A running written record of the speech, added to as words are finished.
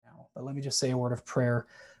But let me just say a word of prayer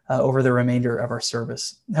over the remainder of our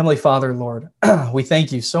service. Heavenly Father, Lord, we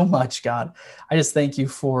thank you so much, God. I just thank you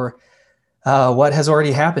for what has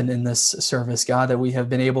already happened in this service, God, that we have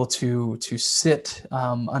been able to sit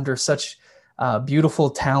under such beautiful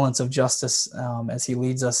talents of Justice as he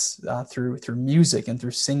leads us through music and through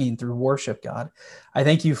singing, through worship, God. I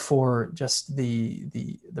thank you for just the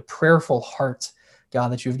prayerful heart,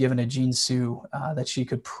 God, that you've given to Jean Sue, that she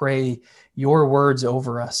could pray your words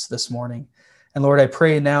over us this morning. And Lord, I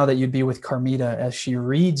pray now that you'd be with Carmita as she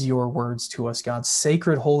reads your words to us, God,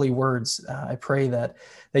 sacred, holy words. I pray that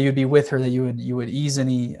you'd be with her, that you would ease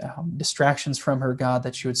any distractions from her, God,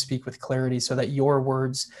 that she would speak with clarity so that your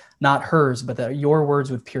words, not hers, but that your words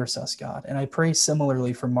would pierce us, God. And I pray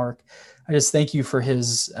similarly for Mark. I just thank you for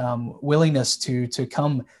his willingness to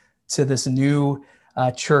come to this new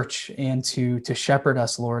church and to shepherd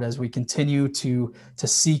us, Lord, as we continue to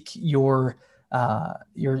seek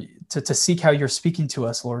to seek how you're speaking to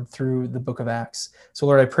us, Lord, through the book of Acts. So,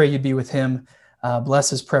 Lord, I pray you'd be with him. Bless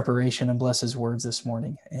his preparation and bless his words this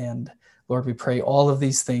morning. And Lord, we pray all of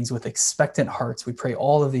these things with expectant hearts. We pray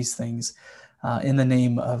all of these things in the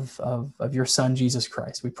name of your Son, Jesus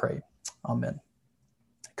Christ. We pray. Amen.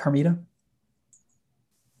 Carmita?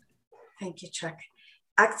 Thank you, Chuck.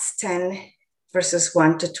 Acts 10, verses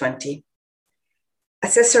 1 to 20.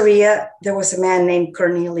 At Caesarea, there was a man named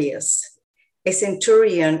Cornelius, a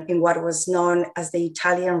centurion in what was known as the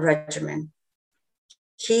Italian regiment.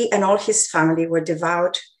 He and all his family were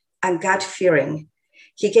devout and God-fearing.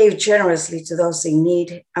 He gave generously to those in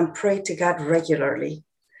need and prayed to God regularly.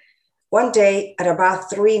 One day, at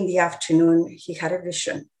about 3 p.m, he had a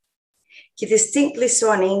vision. He distinctly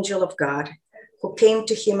saw an angel of God who came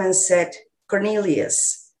to him and said,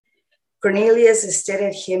 "Cornelius." Cornelius stared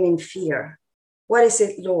at him in fear. "What is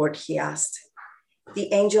it, Lord?" he asked.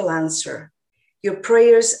 The angel answered, "Your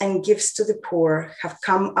prayers and gifts to the poor have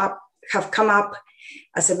come up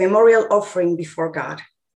as a memorial offering before God.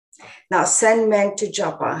 Now send men to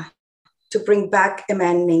Joppa to bring back a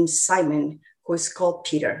man named Simon, who is called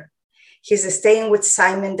Peter. He's staying with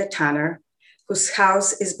Simon the tanner, whose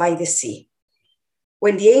house is by the sea."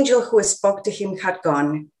 When the angel who spoke to him had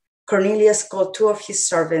gone, Cornelius called 2 of his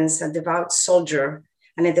servants, a devout soldier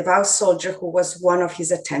who was one of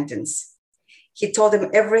his attendants. He told them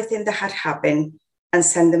everything that had happened and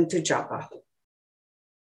sent them to Joppa.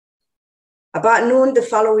 About noon the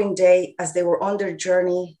following day, as they were on their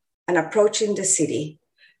journey and approaching the city,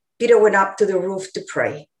 Peter went up to the roof to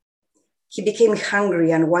pray. He became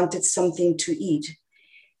hungry and wanted something to eat.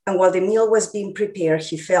 And while the meal was being prepared,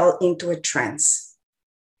 he fell into a trance.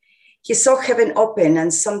 He saw heaven open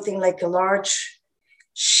and something like a large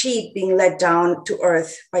sheet being let down to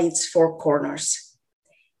earth by its 4 corners.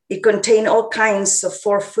 It contained all kinds of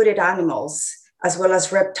 4-footed animals, as well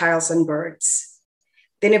as reptiles and birds.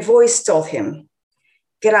 Then a voice told him,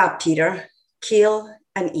 "Get up, Peter, kill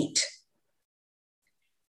and eat."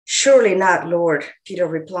 "Surely not, Lord," Peter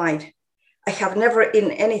replied. "I have never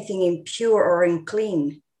eaten anything impure or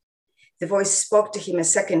unclean." The voice spoke to him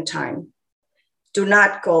a second time. "Do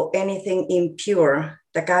not call anything impure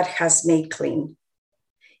that God has made clean."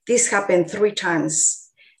 This happened 3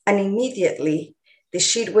 times, and immediately the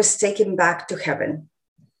sheet was taken back to heaven.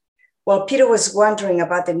 While Peter was wondering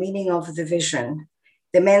about the meaning of the vision,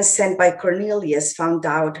 the men sent by Cornelius found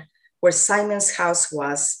out where Simon's house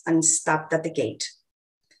was and stopped at the gate.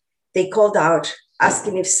 They called out,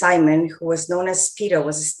 asking if Simon, who was known as Peter,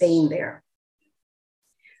 was staying there.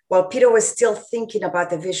 While Peter was still thinking about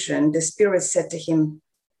the vision, the Spirit said to him,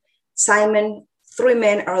 "Simon, 3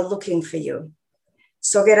 men are looking for you.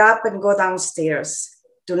 So get up and go downstairs.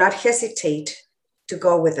 Do not hesitate to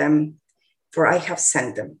go with them, for I have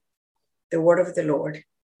sent them." The word of the Lord.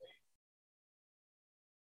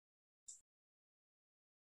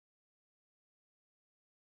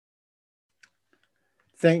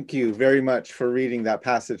 Thank you very much for reading that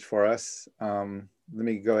passage for us. Let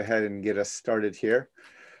me go ahead and get us started here.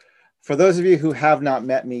 For those of you who have not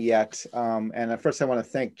met me yet, and first I want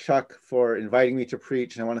to thank Chuck for inviting me to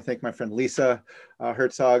preach, and I want to thank my friend Lisa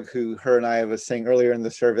Herzog, who her and I was saying earlier in the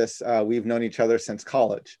service, we've known each other since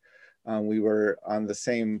college. We were on the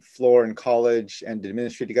same floor in college and did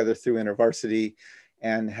ministry together through InterVarsity,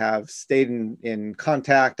 and have stayed in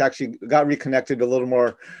contact, actually got reconnected a little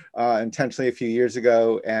more intentionally a few years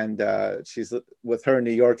ago. And she's with her in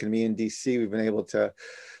New York and me in DC. We've been able to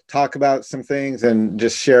talk about some things and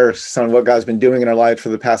just share some of what God's been doing in our lives for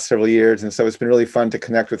the past several years. And so it's been really fun to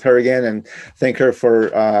connect with her again and thank her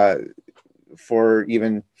for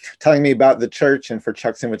even telling me about the church and for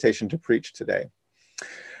Chuck's invitation to preach today.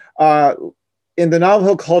 In the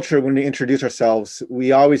Navajo culture, when we introduce ourselves,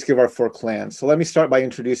 we always give our 4 clans. So let me start by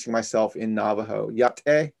introducing myself in Navajo.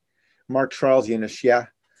 Yate, Mark Charles Yenishya,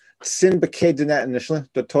 Sin Bakedina Initially,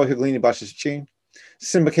 the Tohiglini Bashichin,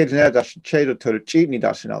 Sin Bakedina Dashiche, the Toruchitni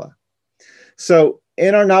Dashinella. So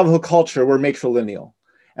in our Navajo culture, we're matrilineal,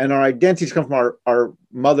 and our identities come from our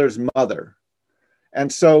mother's mother.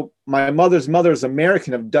 And so my mother's mother is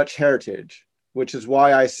American of Dutch heritage, which is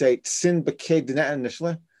why I say Sin Bakedina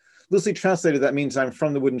Initially. Loosely translated, that means I'm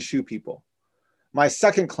from the Wooden Shoe people. My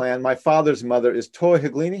second clan, my father's mother, is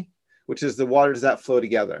Tohiglini, which is the waters that flow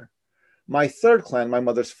together. My third clan, my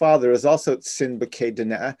mother's father, is also Sin Bake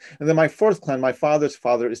Dene. And then my fourth clan, my father's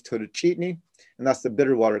father, is Toruchitni, and that's the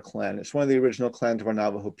Bitterwater clan. It's one of the original clans of our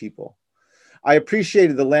Navajo people. I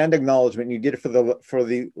appreciated the land acknowledgement you did for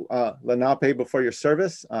the Lenape before your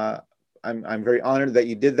service. I'm very honored that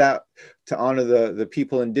you did that to honor the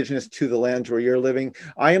people indigenous to the lands where you're living.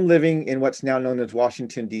 I am living in what's now known as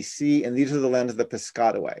Washington, D.C., and these are the lands of the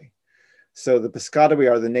Piscataway. So the Piscataway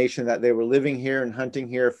are the nation that they were living here and hunting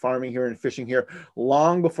here, farming here and fishing here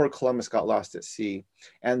long before Columbus got lost at sea.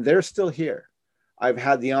 And they're still here. I've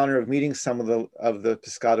had the honor of meeting some of the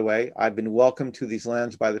Piscataway. I've been welcomed to these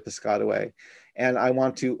lands by the Piscataway, and I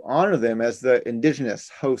want to honor them as the indigenous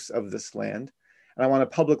hosts of this land. And I want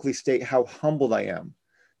to publicly state how humbled I am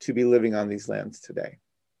to be living on these lands today.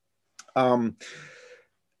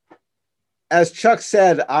 As Chuck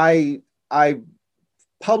said, I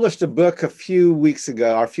published a book a few years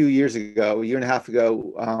ago, a year and a half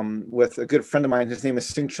ago, with a good friend of mine. His name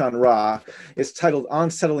is Singchan Ra. It's titled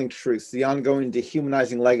Unsettling Truths, the Ongoing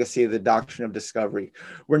Dehumanizing Legacy of the Doctrine of Discovery.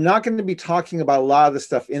 We're not going to be talking about a lot of the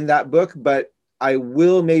stuff in that book, but I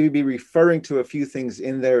will maybe be referring to a few things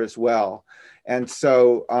in there as well. And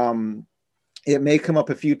so it may come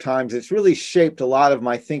up a few times. It's really shaped a lot of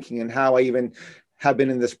my thinking and how I even have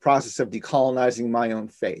been in this process of decolonizing my own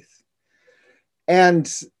faith. And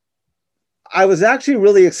I was actually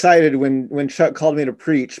really excited when Chuck called me to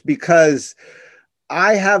preach, because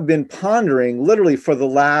I have been pondering literally for the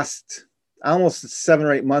last almost 7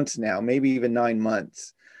 or 8 months now, maybe even 9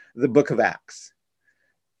 months, the book of Acts.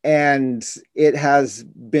 And it has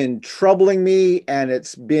been troubling me, and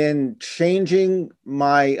it's been changing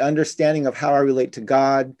my understanding of how I relate to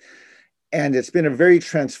God. And it's been a very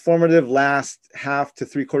transformative last half to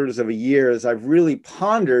 3/4 of a year as I've really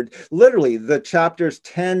pondered literally the chapters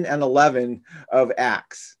 10 and 11 of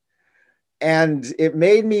Acts. And it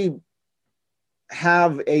made me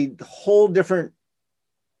have a whole different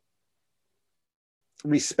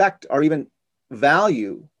respect or even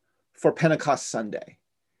value for Pentecost Sunday.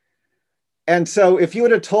 And so if you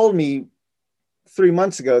would have told me 3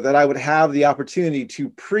 months ago that I would have the opportunity to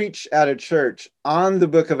preach at a church on the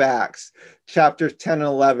book of Acts, chapters 10 and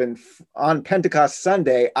 11 on Pentecost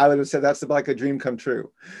Sunday, I would have said that's like a dream come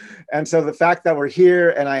true. And so the fact that we're here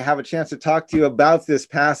and I have a chance to talk to you about this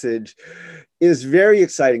passage is very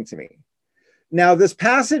exciting to me. Now, this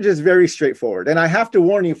passage is very straightforward, and I have to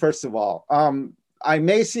warn you, first of all, I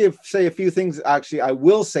may say a few things. Actually, I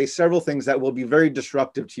will say several things that will be very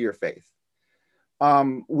disruptive to your faith.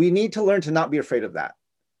 We need to learn to not be afraid of that.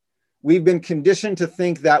 We've been conditioned to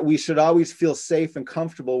think that we should always feel safe and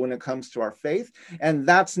comfortable when it comes to our faith. And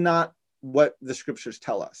that's not what the scriptures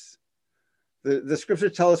tell us. The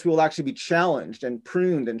scriptures tell us we will actually be challenged and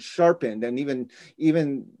pruned and sharpened and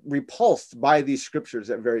even repulsed by these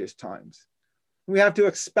scriptures at various times. We have to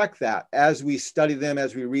expect that as we study them,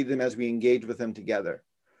 as we read them, as we engage with them together.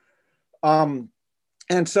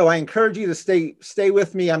 And so I encourage you to stay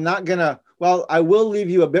with me. I'm not gonna, well, I will leave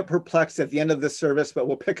you a bit perplexed at the end of this service, but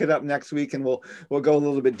we'll pick it up next week and we'll go a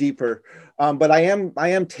little bit deeper. But I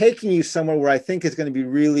am taking you somewhere where I think is going to be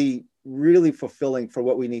really, really fulfilling for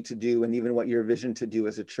what we need to do and even what your vision to do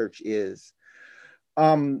as a church is.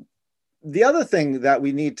 The other thing that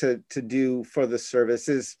we need to do for the service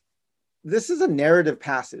is, this is a narrative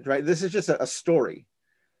passage, right? This is just a story.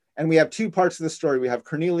 And we have 2 parts of the story. We have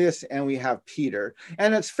Cornelius and we have Peter.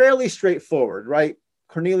 And it's fairly straightforward, right?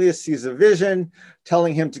 Cornelius sees a vision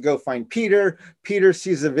telling him to go find Peter. Peter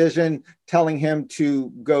sees a vision telling him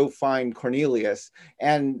to go find Cornelius.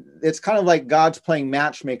 And it's kind of like God's playing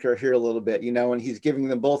matchmaker here a little bit, and he's giving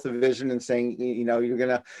them both a vision and saying, you're going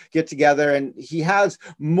to get together. And he has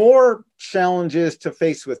more challenges to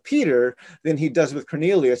face with Peter than he does with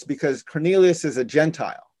Cornelius, because Cornelius is a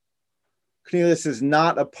Gentile. Cornelius is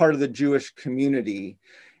not a part of the Jewish community.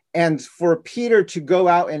 And for Peter to go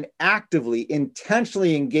out and actively,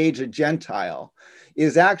 intentionally engage a Gentile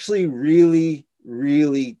is actually really,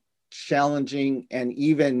 really challenging and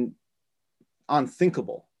even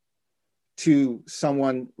unthinkable to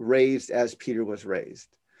someone raised as Peter was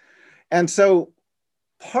raised. And so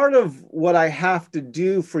part of what I have to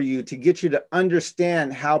do for you to get you to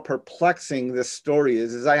understand how perplexing this story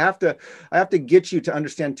is I have to get you to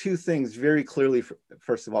understand two things very clearly.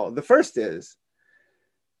 First of all, the first is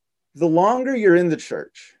the longer you're in the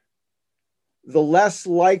church, the less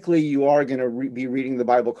likely you are going to be reading the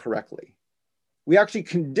Bible correctly. We actually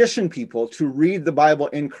condition people to read the Bible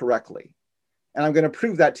incorrectly. And I'm going to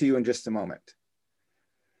prove that to you in just a moment.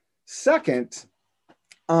 Second,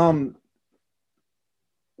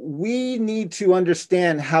 we need to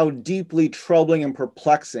understand how deeply troubling and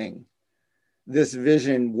perplexing this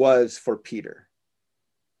vision was for Peter.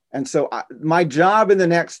 And so my job in the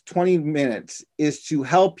next 20 minutes is to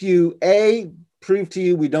help you, A, prove to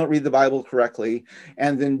you we don't read the Bible correctly,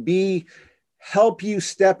 and then B, help you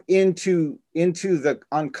step into the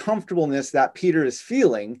uncomfortableness that Peter is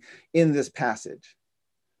feeling in this passage.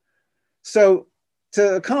 So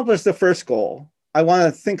to accomplish the first goal, I want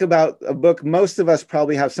to think about a book most of us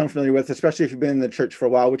probably have some familiar with, especially if you've been in the church for a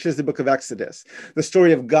while, which is the book of Exodus, the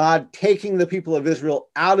story of God taking the people of Israel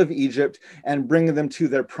out of Egypt and bringing them to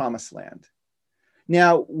their promised land.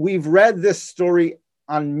 Now, we've read this story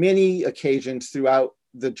on many occasions throughout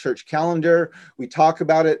the church calendar. We talk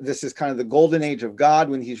about it. This is kind of the golden age of God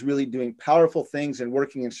when he's really doing powerful things and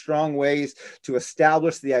working in strong ways to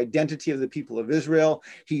establish the identity of the people of Israel.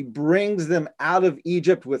 He brings them out of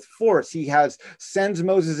Egypt with force. He sends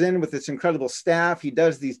Moses in with this incredible staff. He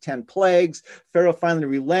does these 10 plagues. Pharaoh finally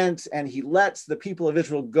relents and he lets the people of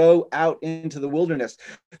Israel go out into the wilderness.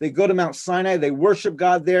 They go to Mount Sinai. They worship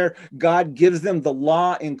God there. God gives them the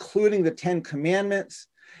law, including the 10 commandments.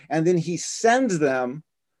 And then he sends them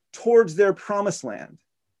towards their promised land.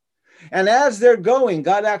 And as they're going,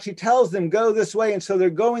 God actually tells them, go this way. And so they're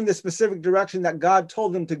going the specific direction that God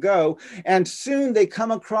told them to go. And soon they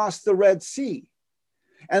come across the Red Sea.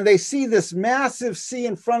 And they see this massive sea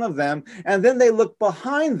in front of them. And then they look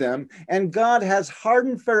behind them. And God has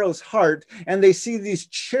hardened Pharaoh's heart. And they see these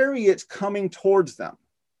chariots coming towards them.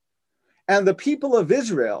 And the people of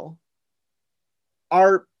Israel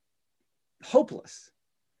are hopeless.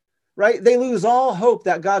 Right? They lose all hope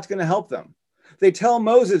that God's going to help them. They tell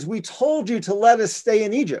Moses, we told you to let us stay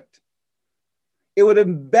in Egypt. It would have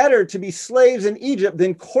been better to be slaves in Egypt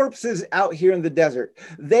than corpses out here in the desert.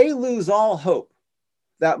 They lose all hope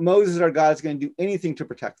that Moses or God is going to do anything to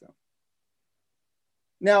protect them.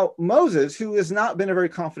 Now, Moses, who has not been a very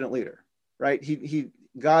confident leader, right? He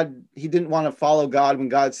didn't want to follow God when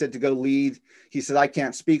God said to go lead. He said, I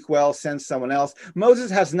can't speak well, send someone else. Moses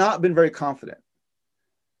has not been very confident.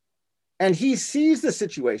 And he sees the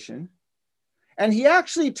situation, and he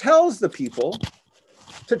actually tells the people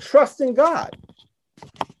to trust in God.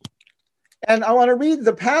 And I want to read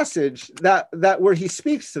the passage that where he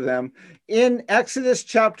speaks to them. In Exodus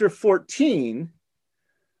chapter 14,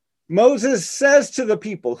 Moses says to the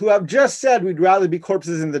people who have just said we'd rather be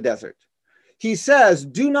corpses in the desert, he says,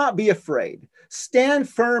 do not be afraid. Stand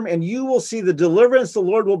firm and you will see the deliverance the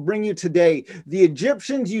Lord will bring you today. The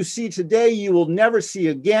Egyptians you see today, you will never see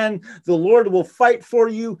again. The Lord will fight for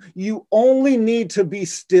you. You only need to be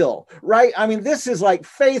still, right? I mean, this is like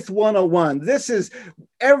faith 101. This is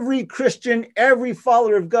every Christian, every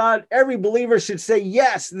follower of God, every believer should say,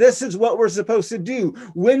 yes, this is what we're supposed to do.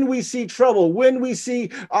 When we see trouble, when we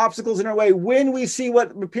see obstacles in our way, when we see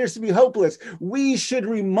what appears to be hopeless, we should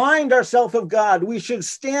remind ourselves of God. We should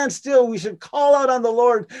stand still. We should call out on the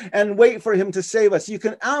Lord and wait for him to save us. You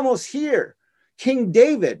can almost hear King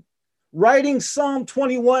David writing Psalm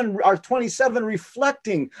 21 or 27,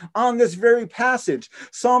 reflecting on this very passage.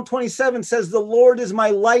 Psalm 27 says, the Lord is my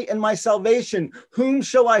light and my salvation. Whom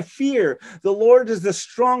shall I fear? The Lord is the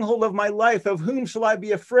stronghold of my life. Of whom shall I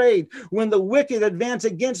be afraid? When the wicked advance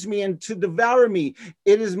against me and to devour me,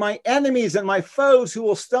 it is my enemies and my foes who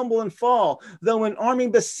will stumble and fall. Though an army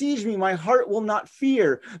besiege me, my heart will not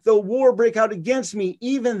fear. Though war break out against me,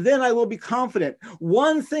 even then I will be confident.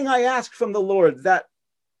 One thing I ask from the Lord, that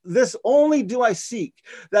this only do I seek,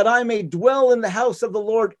 that I may dwell in the house of the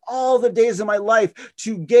Lord all the days of my life,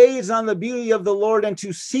 to gaze on the beauty of the Lord and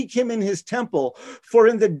to seek him in his temple. For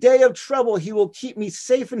in the day of trouble, he will keep me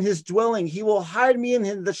safe in his dwelling. He will hide me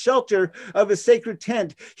in the shelter of his sacred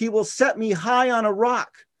tent. He will set me high on a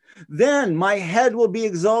rock. Then my head will be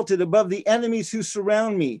exalted above the enemies who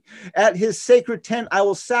surround me. At his sacred tent, I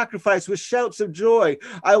will sacrifice with shouts of joy.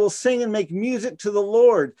 I will sing and make music to the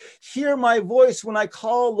Lord. Hear my voice when I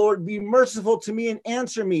call, Lord. Be merciful to me and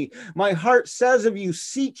answer me. My heart says of you,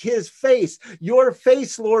 seek his face. Your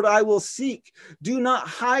face, Lord, I will seek. Do not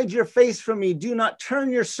hide your face from me. Do not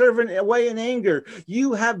turn your servant away in anger.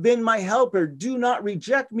 You have been my helper. Do not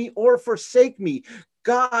reject me or forsake me.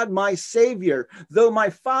 God, my Savior. Though my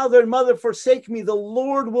father and mother forsake me, the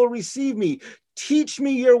Lord will receive me. Teach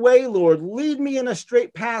me your way, Lord. Lead me in a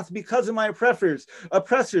straight path because of my oppressors.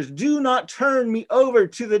 Do not turn me over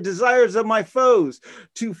to the desires of my foes.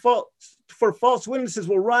 For false witnesses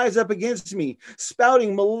will rise up against me,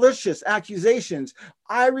 spouting malicious accusations.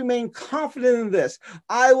 I remain confident in this.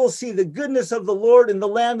 I will see the goodness of the Lord in the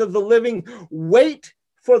land of the living. Wait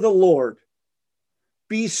for the Lord.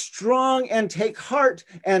 Be strong and take heart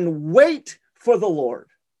and wait for the Lord.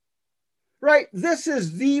 Right? This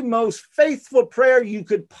is the most faithful prayer you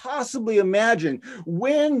could possibly imagine.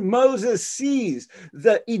 When Moses sees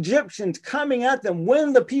the Egyptians coming at them,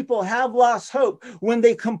 when the people have lost hope, when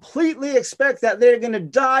they completely expect that they're going to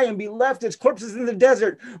die and be left as corpses in the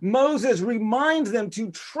desert, Moses reminds them to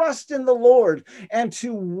trust in the Lord and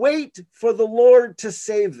to wait for the Lord to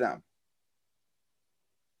save them.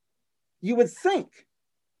 You would think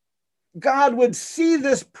God would see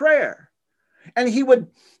this prayer and he would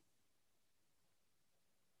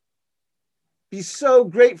be so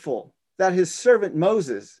grateful that his servant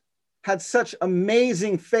Moses had such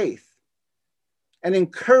amazing faith and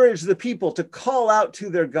encouraged the people to call out to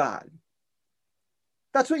their God.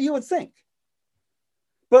 That's what you would think.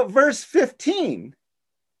 But verse 15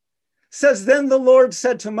 says, then the Lord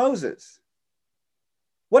said to Moses,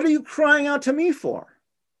 what are you crying out to me for?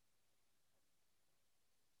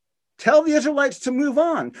 Tell the Israelites to move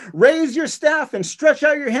on. Raise your staff and stretch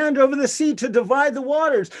out your hand over the sea to divide the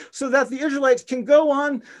waters so that the Israelites can go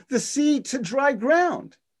on the sea to dry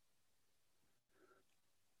ground.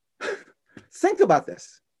 Think about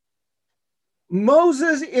this. God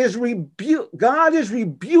is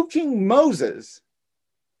rebuking Moses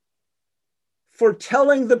for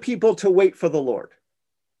telling the people to wait for the Lord.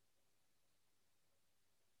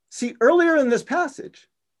 See, earlier in this passage,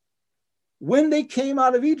 when they came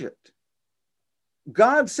out of Egypt,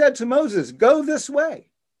 God said to Moses, go this way.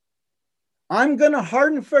 I'm going to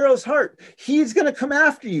harden Pharaoh's heart. He's going to come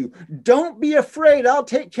after you. Don't be afraid. I'll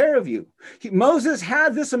take care of you. Moses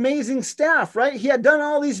had this amazing staff, right? He had done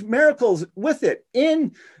all these miracles with it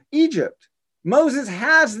in Egypt. Moses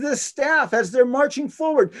has this staff as they're marching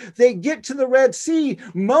forward. They get to the Red Sea.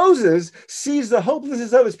 Moses sees the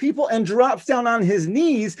hopelessness of his people and drops down on his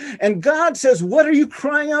knees. And God says, what are you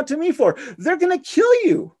crying out to me for? They're going to kill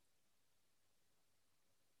you.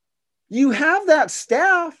 You have that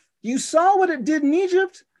staff. You saw what it did in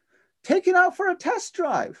Egypt. Take it out for a test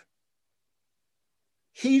drive.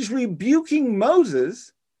 He's rebuking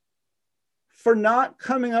Moses for not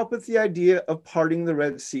coming up with the idea of parting the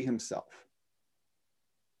Red Sea himself.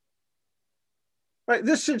 Right?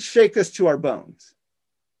 This should shake us to our bones.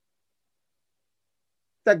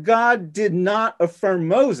 That God did not affirm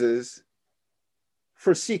Moses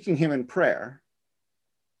for seeking him in prayer,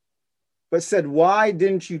 but said, why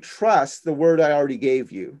didn't you trust the word I already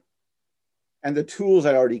gave you and the tools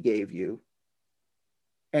I already gave you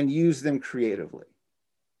and use them creatively?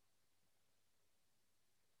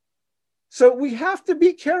 So we have to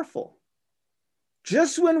be careful.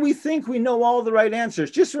 Just when we think we know all the right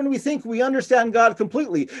answers, just when we think we understand God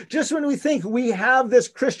completely, just when we think we have this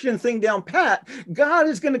Christian thing down pat, God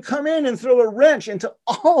is going to come in and throw a wrench into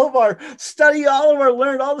all of our study, all of our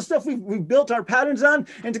learned, all the stuff we've built our patterns on,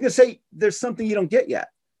 and to going to say, there's something you don't get yet.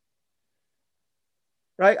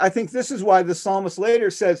 Right? I think this is why the psalmist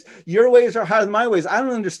later says, your ways are higher than my ways. I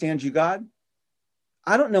don't understand you, God.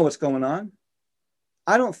 I don't know what's going on.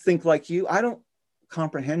 I don't think like you. I don't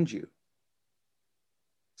comprehend you.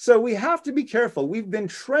 So we have to be careful. We've been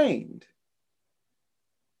trained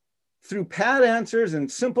through pat answers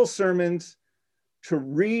and simple sermons to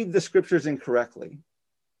read the scriptures incorrectly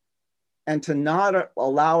and to not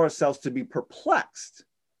allow ourselves to be perplexed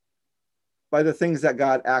by the things that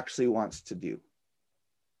God actually wants to do.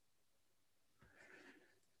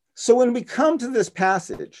 So when we come to this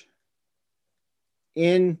passage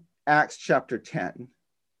in Acts chapter 10,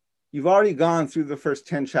 you've already gone through the first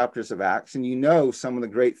 10 chapters of Acts, and you know some of the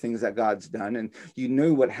great things that God's done, and you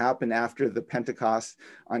knew what happened after the Pentecost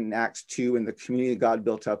on Acts 2 and the community God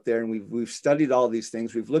built up there, and we've studied all these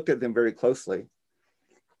things. We've looked at them very closely.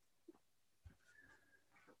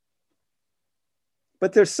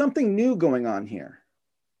 But there's something new going on here.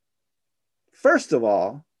 First of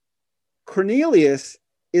all, Cornelius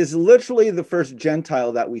is literally the first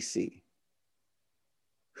Gentile that we see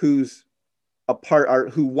who's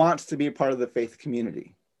who wants to be a part of the faith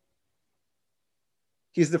community.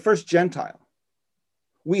 He's the first Gentile.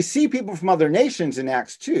 We see people from other nations in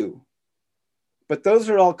Acts 2, but those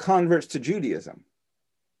are all converts to Judaism.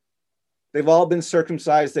 They've all been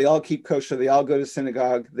circumcised. They all keep kosher. They all go to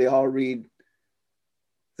synagogue. They all read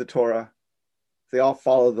the Torah. They all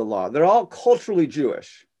follow the law. They're all culturally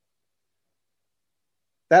Jewish.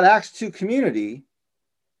 That Acts 2 community,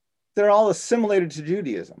 they're all assimilated to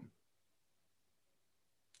Judaism.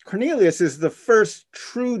 Cornelius is the first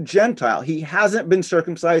true Gentile. He hasn't been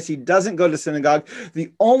circumcised. He doesn't go to synagogue.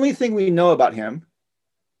 The only thing we know about him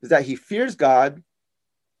is that he fears God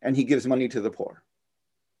and he gives money to the poor.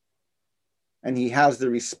 And he has the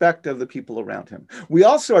respect of the people around him. We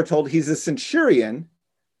also are told he's a centurion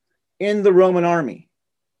in the Roman army,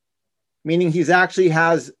 meaning he's actually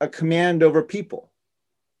has a command over people.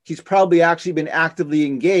 He's probably actually been actively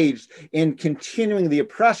engaged in continuing the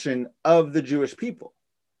oppression of the Jewish people.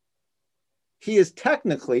 He is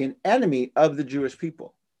technically an enemy of the Jewish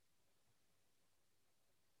people.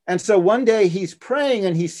 And so one day he's praying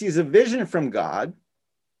and he sees a vision from God,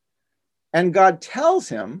 and God tells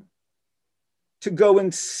him to go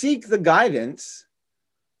and seek the guidance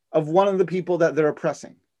of one of the people that they're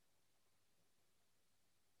oppressing.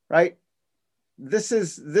 Right? This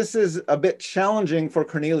is a bit challenging for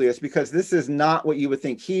Cornelius, because this is not what you would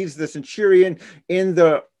think. He's the centurion in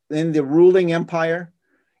the ruling empire.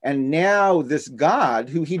 And now this God,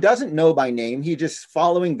 who he doesn't know by name, he's just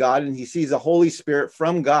following God, and he sees a Holy Spirit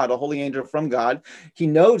from God, a holy angel from God. He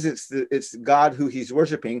knows it's God who he's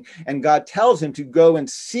worshiping, and God tells him to go and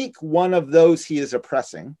seek one of those he is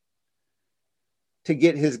oppressing to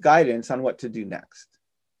get his guidance on what to do next.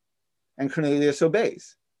 And Cornelius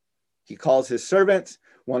obeys. He calls his servants,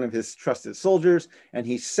 one of his trusted soldiers, and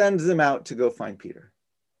he sends them out to go find Peter.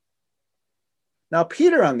 Now,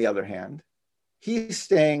 Peter, on the other hand, he's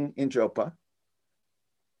staying in Joppa,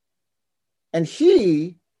 and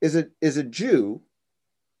he is a Jew,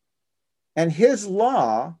 and his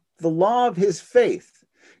law, the law of his faith,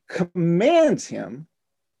 commands him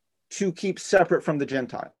to keep separate from the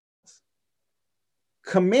Gentiles,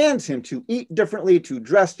 commands him to eat differently, to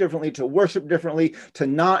dress differently, to worship differently, to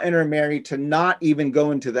not intermarry, to not even go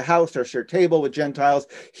into the house or share table with Gentiles.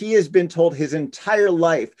 He has been told his entire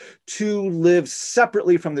life to live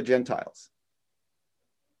separately from the Gentiles.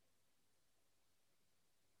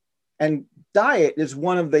 And diet is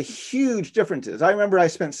one of the huge differences. I remember I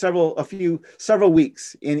spent several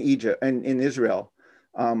weeks in Egypt and in Israel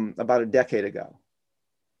about a decade ago.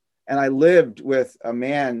 And I lived with a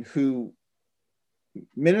man who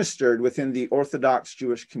ministered within the Orthodox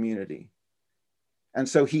Jewish community. And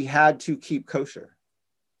so he had to keep kosher.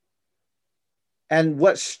 And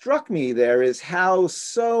what struck me there is how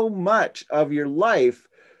so much of your life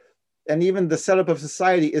and even the setup of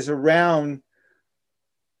society is around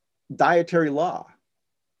dietary law,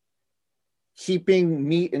 keeping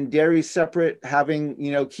meat and dairy separate,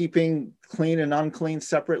 keeping clean and unclean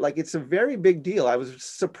separate. Like, it's a very big deal. I was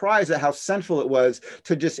surprised at how central it was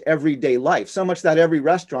to just everyday life, so much that every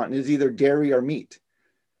restaurant is either dairy or meat,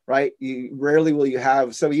 right? Rarely will you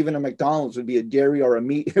have, so even a McDonald's would be a dairy or a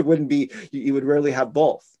meat. It wouldn't be, you would rarely have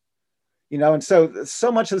both, and so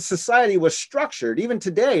much of society was structured, even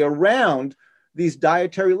today, around these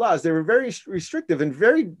dietary laws. They were very restrictive and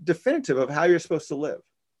very definitive of how you're supposed to live.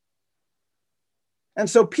 And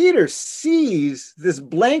so Peter sees this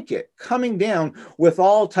blanket coming down with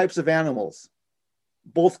all types of animals,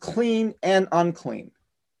 both clean and unclean,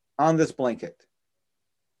 on this blanket.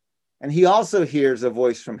 And he also hears a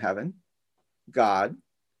voice from heaven, God,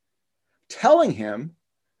 telling him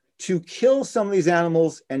to kill some of these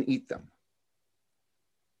animals and eat them.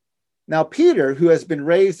 Now, Peter, who has been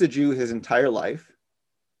raised a Jew his entire life,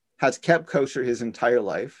 has kept kosher his entire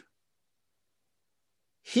life,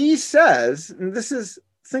 he says, and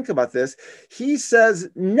think about this, he says,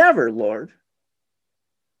 never, Lord.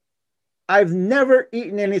 I've never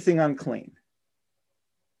eaten anything unclean.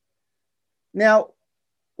 Now,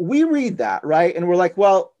 we read that, right? And we're like,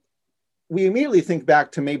 well, we immediately think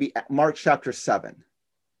back to maybe Mark chapter 7.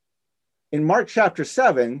 In Mark chapter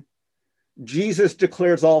 7, Jesus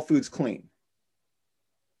declares all foods clean.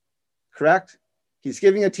 Correct? He's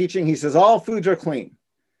giving a teaching. He says all foods are clean.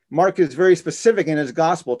 Mark is very specific in his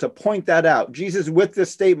gospel to point that out. Jesus, with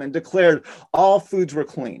this statement, declared all foods were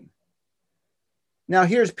clean. Now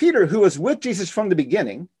here's Peter, who was with Jesus from the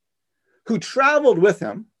beginning, who traveled with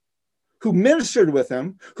him, who ministered with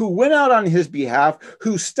him, who went out on his behalf,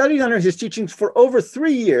 who studied under his teachings for over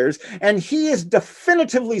 3 years, and he is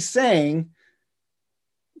definitively saying,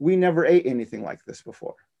 we never ate anything like this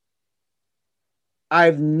before.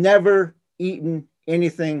 I've never eaten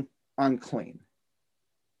anything unclean.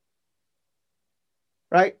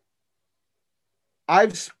 Right? We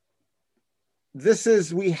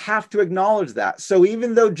have to acknowledge that. So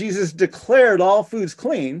even though Jesus declared all foods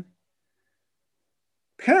clean,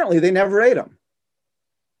 apparently they never ate them.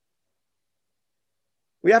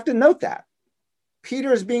 We have to note that.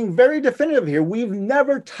 Peter is being very definitive here. We've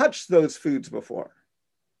never touched those foods before.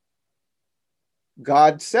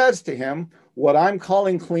 God says to him, what I'm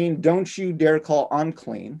calling clean, don't you dare call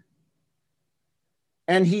unclean.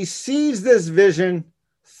 And he sees this vision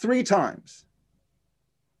 3 times.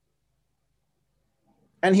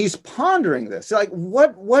 And he's pondering this. Like,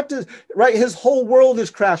 what does, right? His whole world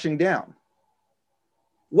is crashing down.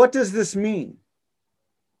 What does this mean?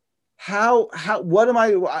 What am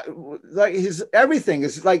I, like, everything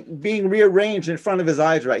is like being rearranged in front of his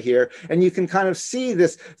eyes right here. And you can kind of see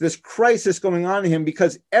this crisis going on in him,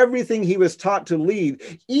 because everything he was taught to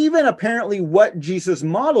lead, even apparently what Jesus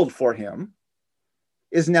modeled for him,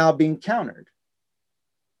 is now being countered.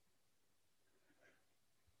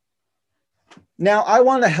 Now, I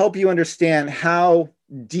want to help you understand how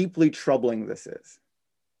deeply troubling this is.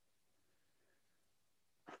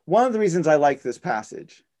 One of the reasons I like this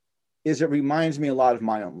passage is it reminds me a lot of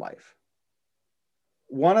my own life.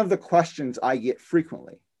 One of the questions I get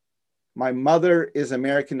frequently, my mother is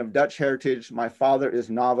American of Dutch heritage, my father is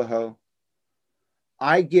Navajo.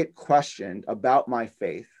 I get questioned about my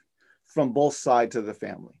faith from both sides of the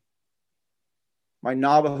family. My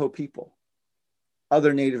Navajo people,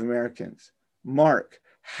 other Native Americans, Mark,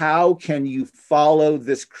 how can you follow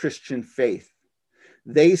this Christian faith?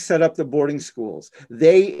 They set up the boarding schools.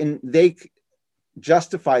 They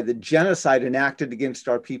justified the genocide enacted against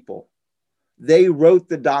our people. They wrote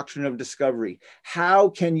the doctrine of discovery. How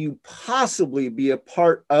can you possibly be a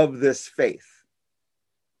part of this faith?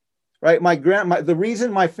 Right? The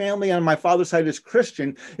reason my family on my father's side is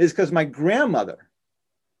Christian is because my grandmother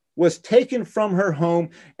was taken from her home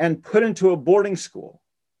and put into a boarding school.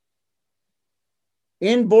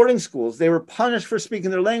 In boarding schools, they were punished for speaking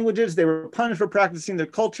their languages. They were punished for practicing their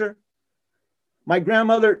culture. My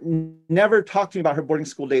grandmother never talked to me about her boarding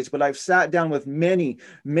school days, but I've sat down with many,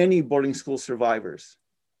 many boarding school survivors.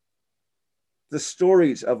 The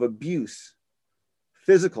stories of abuse,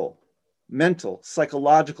 physical, mental,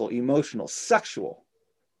 psychological, emotional, sexual,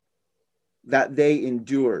 that they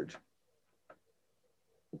endured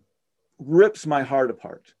rips my heart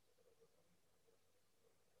apart.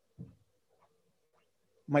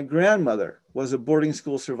 My grandmother was a boarding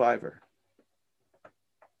school survivor.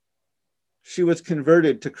 She was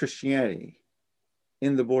converted to Christianity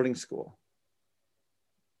in the boarding school.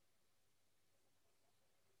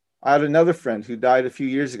 I had another friend who died a few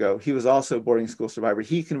years ago. He was also a boarding school survivor.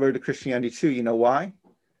 He converted to Christianity too. You know why?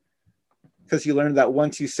 Because he learned that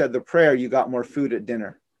once you said the prayer, you got more food at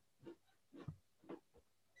dinner.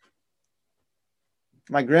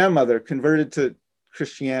 My grandmother converted to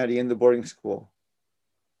Christianity in the boarding school.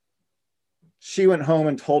 She went home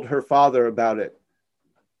and told her father about it.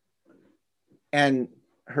 And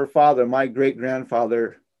her father, my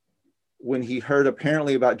great-grandfather, when he heard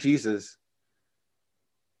apparently about Jesus,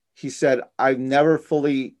 he said, I've never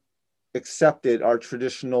fully accepted our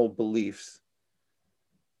traditional beliefs,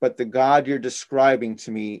 but the God you're describing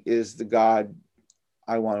to me is the God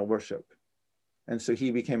I want to worship. And so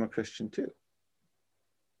he became a Christian too.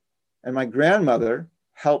 And my grandmother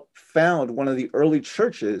helped found one of the early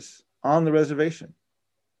churches on the reservation.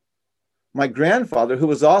 My grandfather, who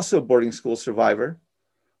was also a boarding school survivor,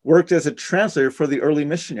 worked as a translator for the early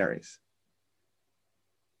missionaries.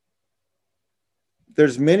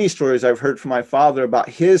 There's many stories I've heard from my father about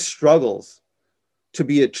his struggles to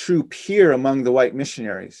be a true peer among the white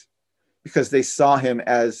missionaries because they saw him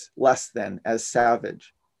as less than, as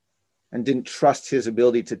savage, and didn't trust his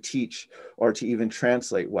ability to teach or to even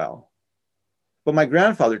translate well. But my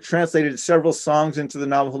grandfather translated several songs into the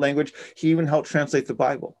Navajo language. He even helped translate the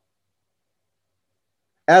Bible.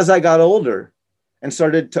 As I got older and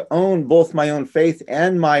started to own both my own faith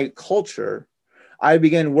and my culture, I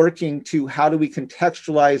began working to how do we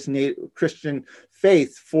contextualize Christian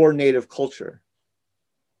faith for Native culture.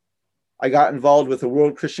 I got involved with the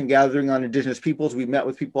World Christian Gathering on Indigenous Peoples. We met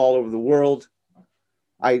with people all over the world.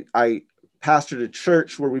 I pastored a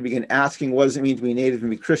church where we began asking, what does it mean to be Native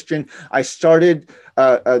and be Christian? I started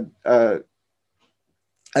a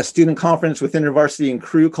student conference with InterVarsity and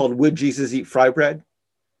Crew called Would Jesus Eat Fry Bread?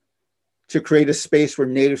 To create a space where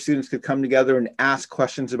Native students could come together and ask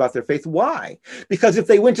questions about their faith. Why? Because if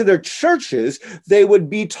they went to their churches, they would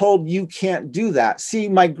be told, you can't do that. See,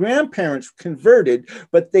 my grandparents converted,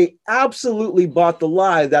 but they absolutely bought the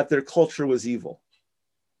lie that their culture was evil.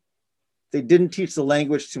 They didn't teach the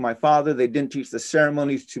language to my father. They didn't teach the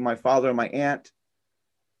ceremonies to my father and my aunt.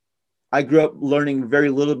 I grew up learning very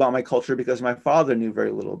little about my culture because my father knew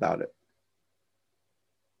very little about it.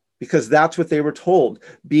 because that's what they were told.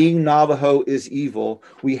 Being Navajo is evil.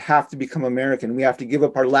 We have to become American. We have to give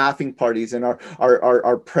up our laughing parties and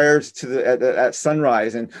our prayers at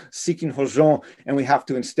sunrise and seeking Hojon, and we have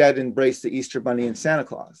to instead embrace the Easter Bunny and Santa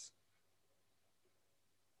Claus.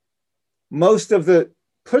 Most of the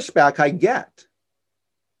pushback I get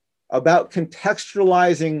about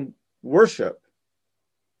contextualizing worship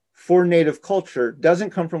for Native culture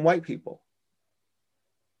doesn't come from white people.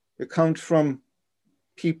 It comes from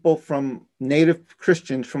people, from Native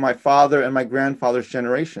Christians from my father and my grandfather's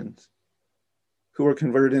generations, who were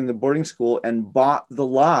converted into boarding school and bought the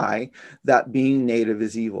lie that being Native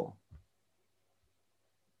is evil.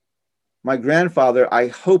 My grandfather, I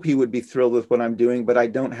hope he would be thrilled with what I'm doing, but I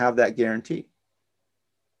don't have that guarantee.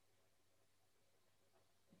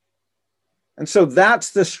 And so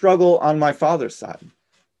that's the struggle on my father's side.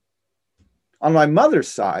 On my mother's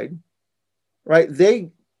side, right,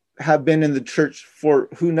 they have been in the church for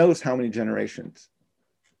who knows how many generations.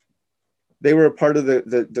 They were a part of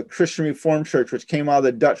the Christian Reformed Church, which came out of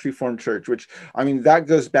the Dutch Reformed Church, which, I mean, that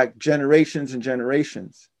goes back generations and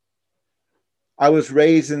generations. I was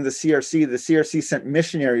raised in the CRC. The CRC sent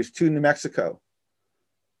missionaries to New Mexico.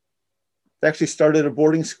 They actually started a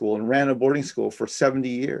boarding school and ran a boarding school for 70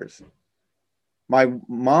 years. My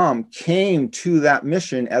mom came to that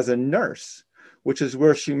mission as a nurse, which is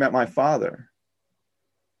where she met my father,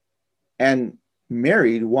 and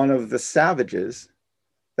married one of the savages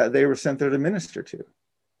that they were sent there to minister to.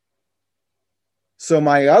 So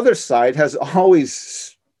my other side has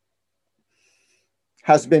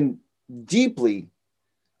been deeply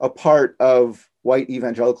a part of white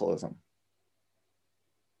evangelicalism.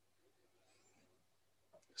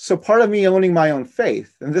 So part of me owning my own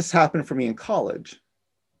faith, and this happened for me in college,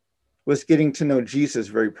 was getting to know Jesus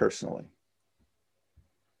very personally.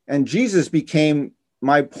 And Jesus became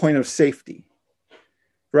my point of safety,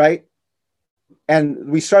 right? And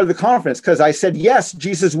we started the conference because I said, yes,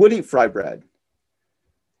 Jesus would eat fry bread.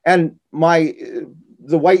 And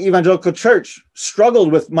the white evangelical church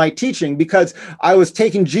struggled with my teaching because I was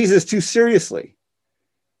taking Jesus too seriously,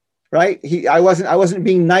 right? I wasn't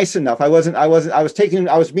being nice enough. I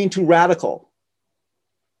was being too radical.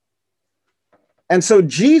 And so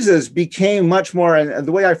Jesus became much more, and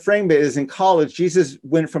the way I framed it is, in college, Jesus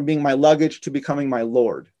went from being my luggage to becoming my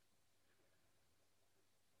Lord.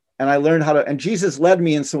 And I learned and Jesus led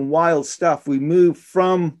me in some wild stuff. We moved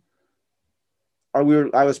from, I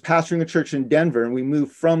was pastoring a church in Denver, and we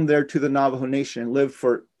moved from there to the Navajo Nation and lived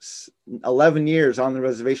for 11 years on the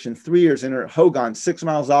reservation, 3 years in Hogan, 6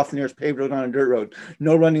 miles off the nearest paved road on a dirt road,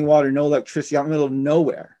 no running water, no electricity, out in the middle of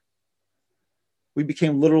nowhere. We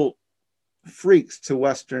became literal freaks to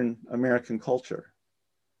Western American culture.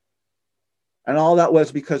 And all that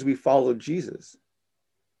was because we followed Jesus.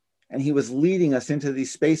 And he was leading us into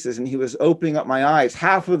these spaces, and he was opening up my eyes.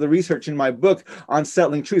 Half of the research in my book on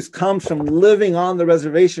Settling Truths comes from living on the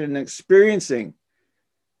reservation and experiencing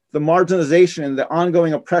the marginalization and the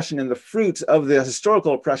ongoing oppression and the fruits of the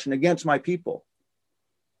historical oppression against my people.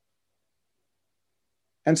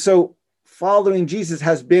 And so following Jesus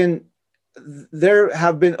there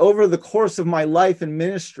have been, over the course of my life and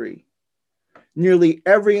ministry, nearly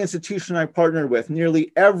every institution I partnered with,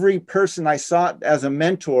 nearly every person I sought as a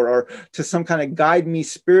mentor or to some kind of guide me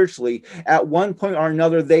spiritually, at one point or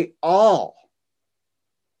another, they all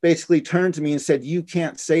basically turned to me and said, you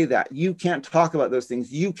can't say that. You can't talk about those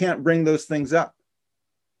things. You can't bring those things up.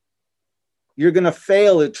 You're going to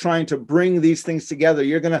fail at trying to bring these things together.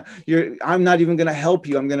 I'm not even going to help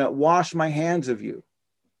you. I'm going to wash my hands of you.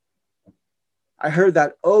 I heard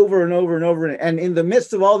that over and over and over. And in the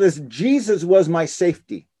midst of all this, Jesus was my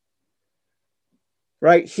safety,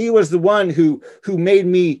 right? He was the one who made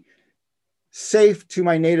me safe to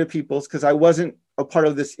my Native peoples, because I wasn't a part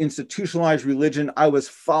of this institutionalized religion. I was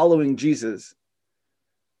following Jesus.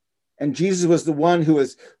 And Jesus was the one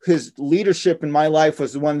his leadership in my life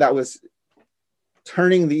was the one that was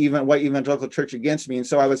turning the white evangelical church against me. And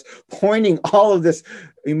so I was pointing all of this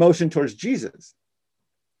emotion towards Jesus.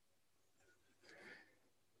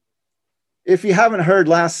 If you haven't heard,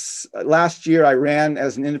 last year I ran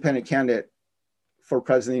as an independent candidate for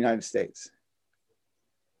president of the United States.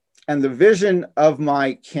 And the vision of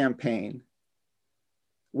my campaign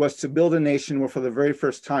was to build a nation where, for the very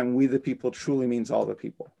first time, we the people truly means all the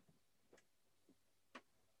people.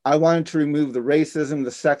 I wanted to remove the racism, the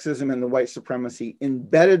sexism, and the white supremacy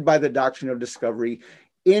embedded by the doctrine of discovery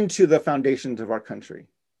into the foundations of our country.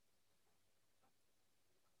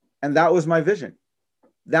 And that was my vision.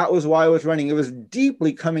 That was why I was running. It was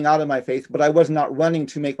deeply coming out of my faith, but I was not running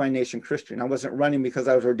to make my nation Christian. I wasn't running because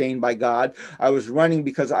I was ordained by God. I was running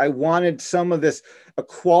because I wanted some of this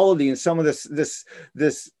equality and some of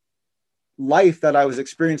this life that I was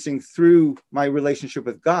experiencing through my relationship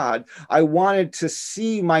with God. I wanted to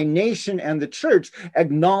see my nation and the church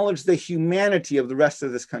acknowledge the humanity of the rest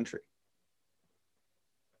of this country.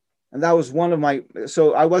 And that was one of my,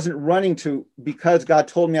 so I wasn't running because God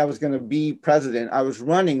told me I was going to be president. I was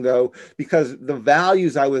running, though, because the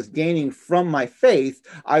values I was gaining from my faith,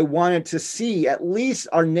 I wanted to see at least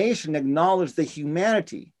our nation acknowledge the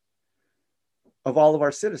humanity of all of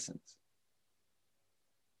our citizens.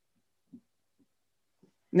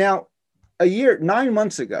 Now, 9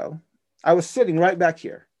 months ago, I was sitting right back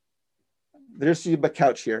here. There's the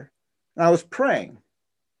couch here. And I was praying.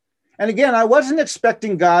 And again, I wasn't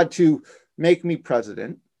expecting God to make me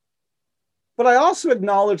president, but I also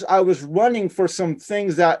acknowledged I was running for some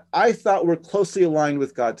things that I thought were closely aligned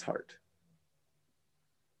with God's heart.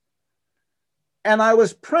 And I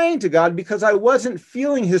was praying to God because I wasn't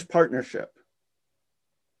feeling his partnership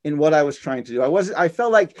in what I was trying to do. I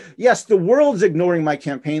felt like, yes, the world's ignoring my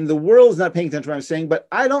campaign. The world's not paying attention to what I'm saying, but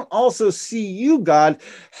I don't also see you, God,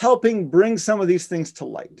 helping bring some of these things to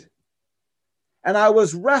light. And I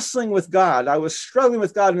was wrestling with God. I was struggling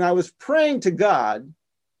with God, and I was praying to God,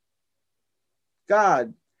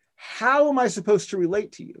 God, how am I supposed to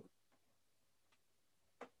relate to you?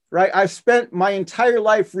 Right? I've spent my entire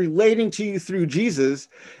life relating to you through Jesus,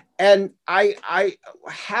 and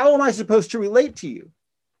how am I supposed to relate to you?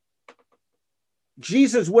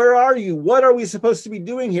 Jesus, where are you? What are we supposed to be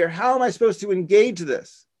doing here? How am I supposed to engage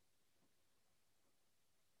this?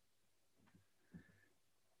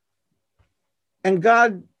 And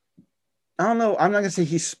God, I don't know, I'm not going to say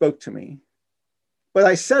he spoke to me, but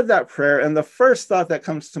I said that prayer, and the first thought that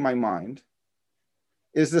comes to my mind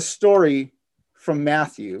is the story from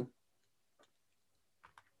Matthew,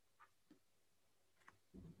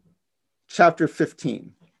 chapter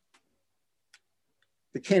 15,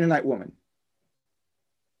 the Canaanite woman,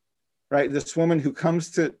 right? This woman who comes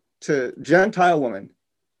to Gentile woman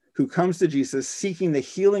who comes to Jesus seeking the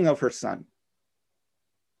healing of her son.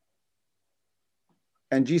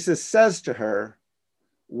 And Jesus says to her,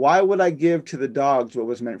 why would I give to the dogs what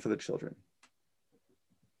was meant for the children?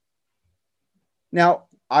 Now,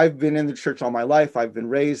 I've been in the church all my life. I've been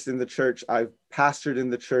raised in the church. I've pastored in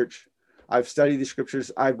the church. I've studied the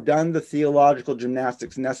scriptures. I've done the theological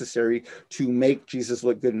gymnastics necessary to make Jesus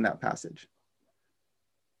look good in that passage.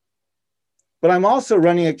 But I'm also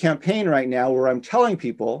running a campaign right now where I'm telling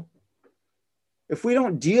people, if we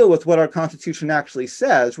don't deal with what our Constitution actually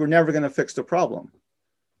says, we're never going to fix the problem.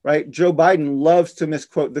 Right? Joe Biden loves to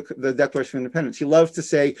misquote the Declaration of Independence. He loves to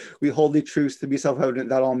say, we hold the truth to be self-evident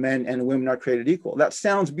that all men and women are created equal. That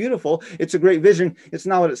sounds beautiful. It's a great vision. It's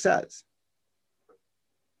not what it says.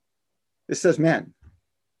 It says men.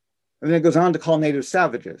 And then it goes on to call natives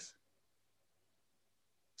savages.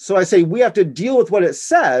 So I say we have to deal with what it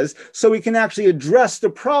says so we can actually address the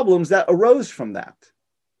problems that arose from that.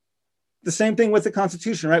 The same thing with the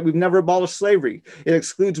Constitution, right? We've never abolished slavery. It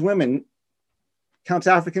excludes women, counts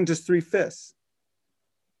Africans as 3/5.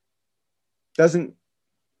 Doesn't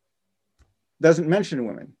mention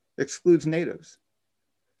women, excludes natives.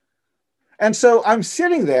 And so I'm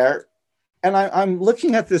sitting there and I'm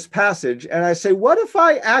looking at this passage and I say, what if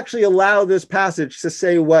I actually allow this passage to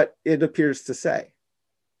say what it appears to say?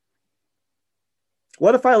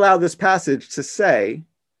 What if I allow this passage to say,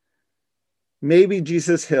 maybe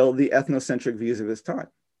Jesus held the ethnocentric views of his time?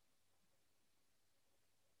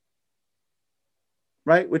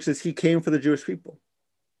 Right? Which is he came for the Jewish people.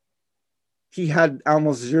 He had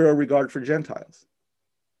almost zero regard for Gentiles.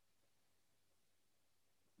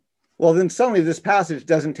 Well, then suddenly this passage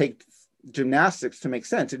doesn't take gymnastics to make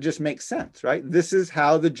sense. It just makes sense, right? This is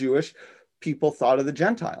how the Jewish people thought of the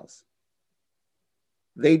Gentiles.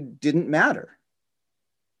 They didn't matter.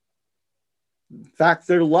 In fact,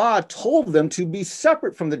 their law told them to be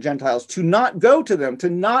separate from the Gentiles, to not go to them, to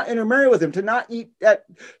not intermarry with them, to not eat at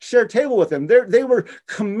share table with them. They were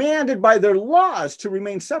commanded by their laws to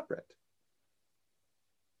remain separate.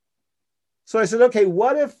 So I said, okay,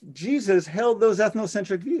 what if Jesus held those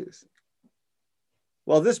ethnocentric views?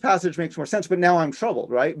 Well, this passage makes more sense, but now I'm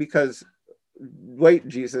troubled, right? Because, wait,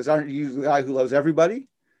 Jesus, aren't you the guy who loves everybody?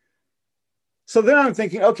 So then I'm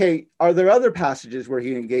thinking, okay, are there other passages where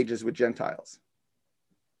he engages with Gentiles?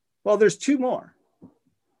 Well, there's two more.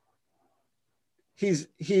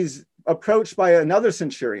 He's approached by another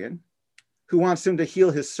centurion who wants him to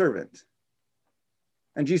heal his servant.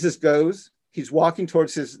 And Jesus goes, he's walking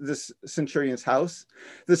towards this centurion's house.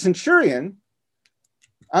 The centurion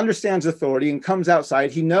understands authority and comes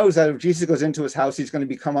outside. He knows that if Jesus goes into his house, he's going to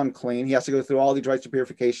become unclean. He has to go through all these rites of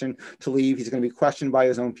purification to leave. He's going to be questioned by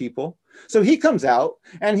his own people. So he comes out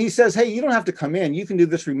and he says, hey, you don't have to come in. You can do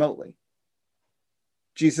this remotely.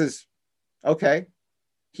 Jesus, okay.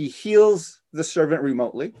 He heals the servant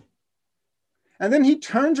remotely. And then he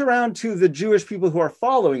turns around to the Jewish people who are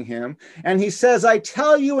following him and he says, I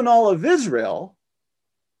tell you in all of Israel,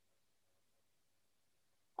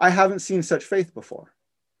 I haven't seen such faith before.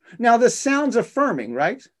 Now, this sounds affirming,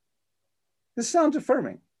 right? This sounds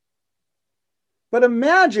affirming. But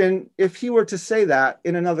imagine if he were to say that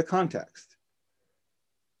in another context,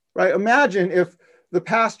 right? Imagine if the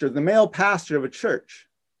pastor, the male pastor of a church,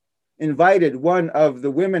 invited one of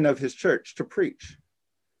the women of his church to preach.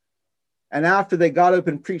 And after they got up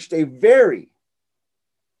and preached a very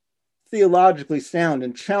theologically sound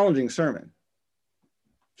and challenging sermon,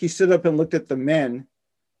 he stood up and looked at the men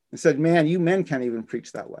and said, man, you men can't even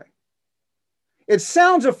preach that way. It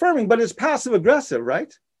sounds affirming, but it's passive aggressive,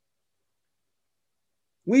 right?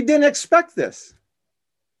 We didn't expect this.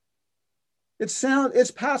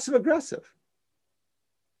 It's passive aggressive.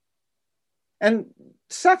 And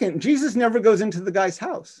second, Jesus never goes into the guy's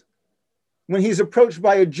house. When he's approached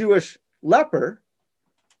by a Jewish leper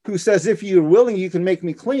who says, if you're willing, you can make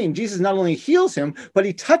me clean, Jesus not only heals him, but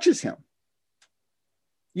he touches him.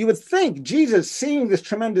 You would think Jesus, seeing this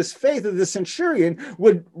tremendous faith of the centurion,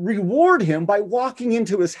 would reward him by walking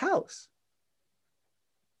into his house.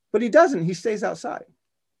 But he doesn't. He stays outside.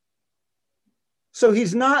 So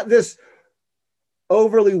he's not this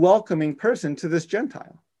overly welcoming person to this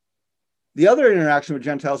Gentile. The other interaction with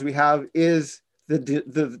Gentiles we have is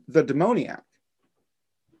the demoniac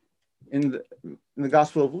in the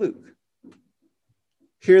Gospel of Luke.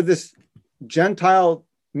 Here, this Gentile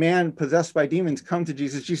man possessed by demons come to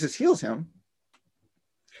Jesus. Jesus heals him.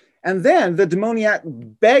 And then the demoniac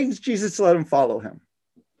begs Jesus to let him follow him.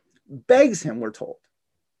 Begs him, we're told.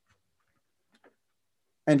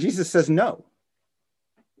 And Jesus says no.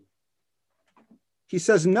 He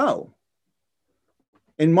says no.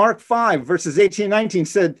 In Mark 5, verses 18 and 19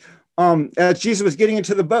 said, as Jesus was getting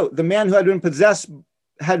into the boat, the man who had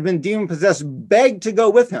been demon possessed, begged to go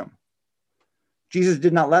with him. Jesus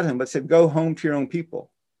did not let him, but said, go home to your own people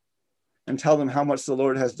and tell them how much the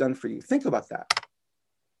Lord has done for you. Think about that.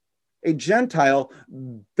 A Gentile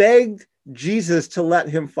begged Jesus to let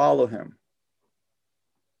him follow him.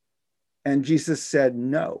 And Jesus said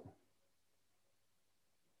no.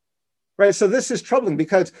 Right, so this is troubling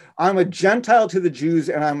because I'm a Gentile to the Jews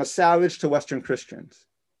and I'm a savage to Western Christians.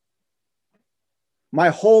 My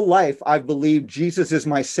whole life, I've believed Jesus is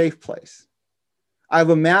my safe place. I've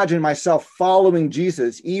imagined myself following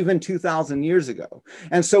Jesus even 2,000 years ago.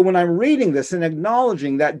 And so when I'm reading this and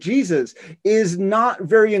acknowledging that Jesus is not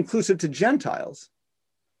very inclusive to Gentiles,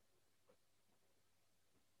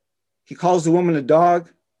 he calls the woman a dog,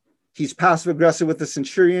 he's passive aggressive with the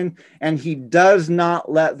centurion, and he does not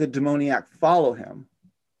let the demoniac follow him.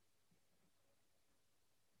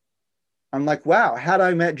 I'm like, wow, had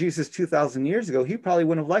I met Jesus 2,000 years ago, he probably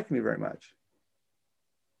wouldn't have liked me very much.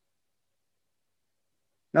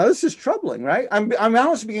 Now, this is troubling, right? I'm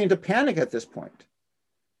almost beginning to panic at this point.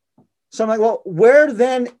 So I'm like, well, where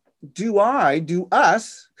then do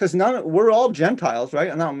us, because we're all Gentiles, right?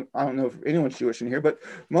 And I don't know if anyone's Jewish in here, but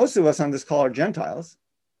most of us on this call are Gentiles.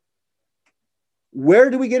 Where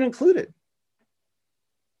do we get included?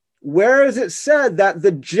 Where is it said that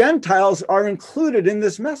the Gentiles are included in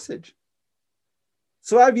this message?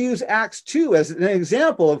 So I've used Acts 2 as an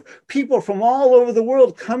example of people from all over the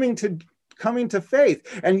world coming to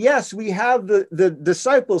faith. And yes, we have the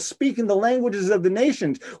disciples speaking the languages of the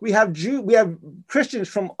nations. We have Christians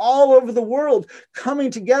from all over the world coming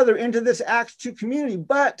together into this Acts 2 community,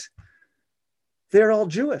 but they're all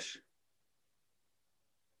Jewish.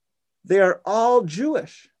 They are all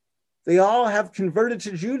Jewish. They all have converted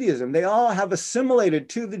to Judaism. They all have assimilated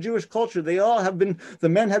to the Jewish culture. The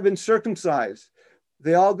men have been circumcised.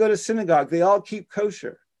 They all go to synagogue. They all keep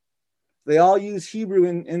kosher. They all use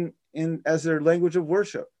Hebrew as their language of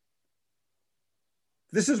worship.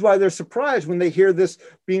 This is why they're surprised when they hear this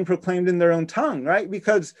being proclaimed in their own tongue, right?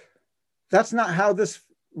 Because that's not how this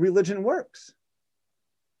religion works.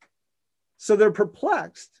 So they're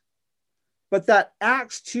perplexed. But that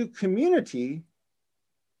Acts 2 community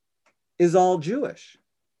is all Jewish.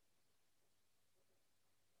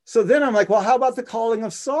 So then I'm like, well, how about the calling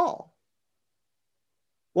of Saul?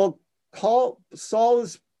 Well, Saul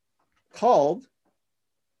is called,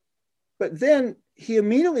 but then he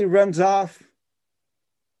immediately runs off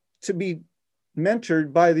to be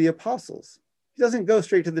mentored by the apostles. He doesn't go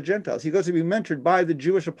straight to the Gentiles. He goes to be mentored by the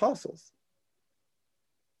Jewish apostles.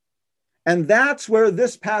 And that's where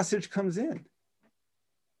this passage comes in.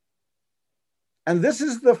 And this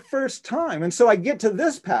is the first time. And so I get to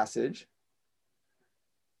this passage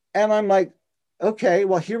and I'm like, okay,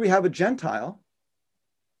 well, here we have a Gentile.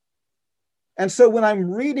 And so when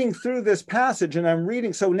I'm reading through this passage and I'm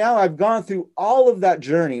reading, so now I've gone through all of that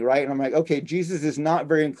journey, right? And I'm like, okay, Jesus is not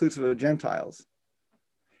very inclusive of Gentiles.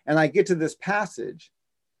 And I get to this passage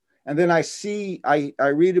and then I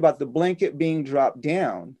read about the blanket being dropped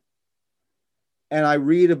down. And I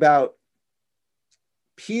read about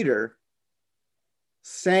Peter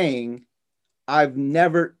saying, I've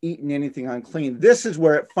never eaten anything unclean. This is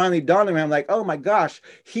where it finally dawned on me. I'm like, oh my gosh,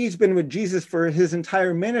 he's been with Jesus for his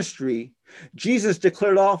entire ministry. Jesus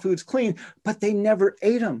declared all foods clean, but they never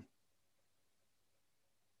ate them.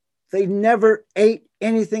 They never ate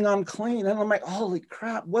anything unclean. And I'm like, holy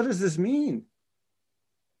crap, what does this mean?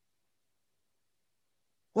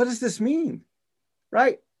 What does this mean?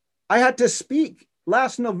 Right? I had to speak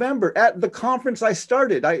last November at the conference I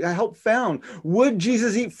started. I helped found, would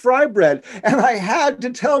Jesus eat fry bread? And I had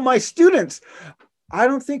to tell my students, I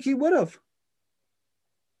don't think he would have.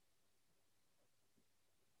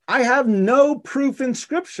 I have no proof in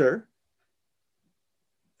scripture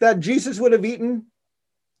that Jesus would have eaten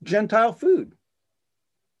Gentile food.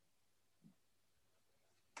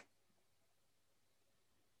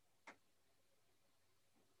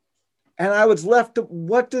 And I was left to,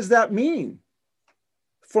 what does that mean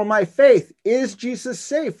for my faith? Is Jesus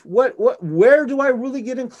safe? Where do I really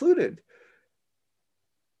get included?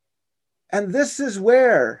 And this is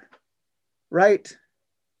where, right,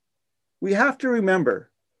 we have to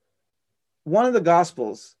remember one of the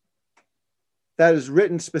Gospels that is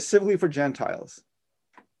written specifically for Gentiles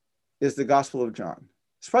is the Gospel of John.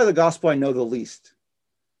 It's probably the Gospel I know the least.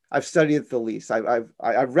 I've studied it the least. I've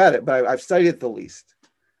read it, but I've studied it the least.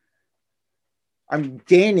 I'm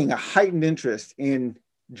gaining a heightened interest in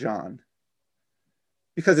John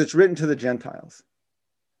because it's written to the Gentiles.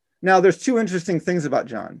 Now, there's two interesting things about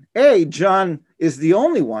John. A, John is the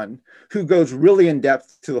only one who goes really in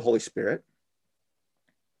depth to the Holy Spirit.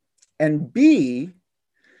 And B,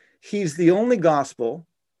 he's the only gospel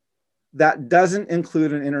that doesn't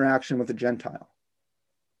include an interaction with a Gentile.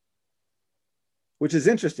 Which is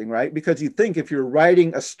interesting, right? Because you think if you're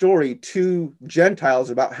writing a story to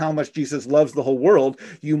Gentiles about how much Jesus loves the whole world,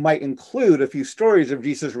 you might include a few stories of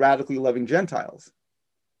Jesus radically loving Gentiles.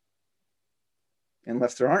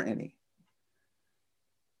 Unless there aren't any.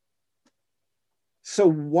 So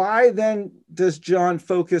why then does John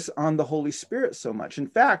focus on the Holy Spirit so much? In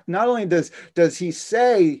fact, not only does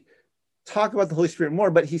he talk about the Holy Spirit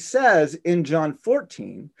more, but he says in John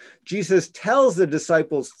 14, Jesus tells the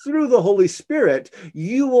disciples through the Holy Spirit,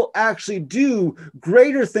 you will actually do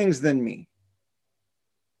greater things than me.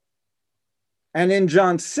 And in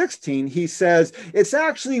John 16, he says, it's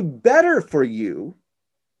actually better for you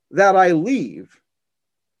that I leave.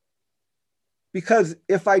 Because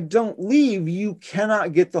if I don't leave, you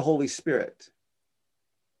cannot get the Holy Spirit.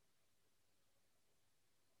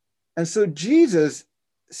 And so Jesus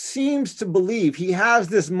seems to believe, he has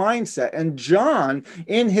this mindset. And John,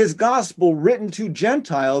 in his gospel written to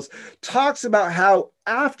Gentiles, talks about how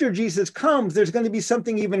after Jesus comes, there's going to be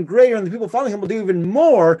something even greater, and the people following him will do even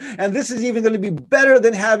more. And this is even going to be better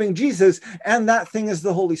than having Jesus. And that thing is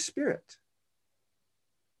the Holy Spirit.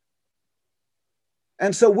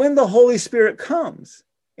 And so when the Holy Spirit comes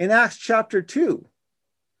in Acts chapter 2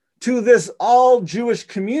 to this all Jewish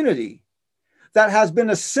community that has been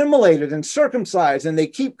assimilated and circumcised, and they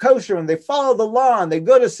keep kosher and they follow the law and they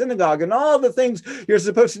go to synagogue and all the things you're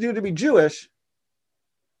supposed to do to be Jewish,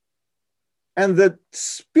 and the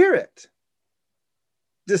Spirit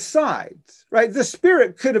decides, right? The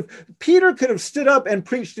Spirit Peter could have stood up and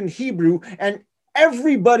preached in Hebrew and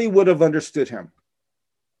everybody would have understood him.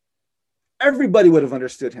 Everybody would have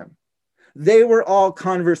understood him. They were all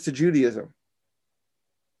converts to Judaism.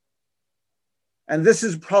 And this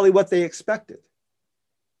is probably what they expected.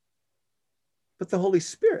 But the Holy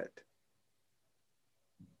Spirit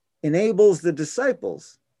enables the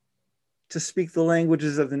disciples to speak the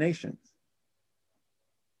languages of the nations.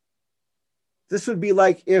 This would be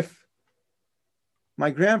like if my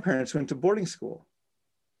grandparents went to boarding school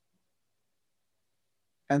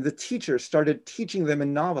and the teacher started teaching them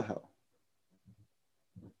in Navajo.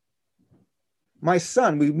 My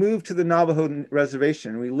son, we moved to the Navajo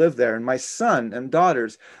reservation. We lived there, and my son and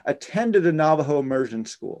daughters attended a Navajo immersion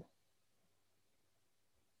school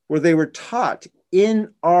where they were taught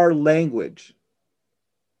in our language.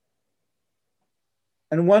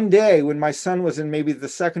 And one day when my son was in maybe the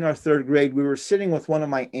second or third grade, we were sitting with one of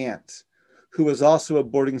my aunts who was also a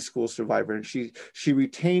boarding school survivor, and she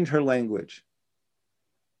retained her language.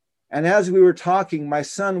 And as we were talking, my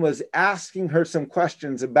son was asking her some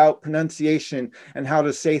questions about pronunciation and how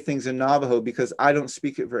to say things in Navajo, because I don't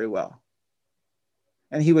speak it very well.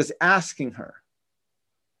 And he was asking her.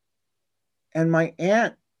 And my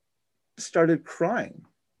aunt started crying.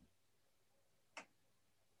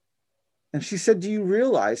 And she said, do you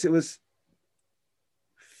realize it was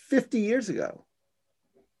 50 years ago?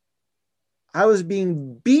 I was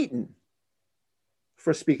being beaten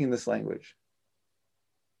for speaking this language.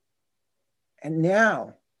 And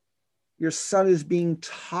now your son is being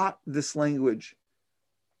taught this language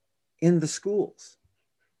in the schools.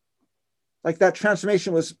 Like, that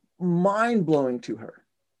transformation was mind-blowing to her.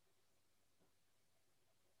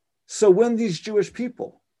 So when these Jewish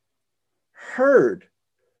people heard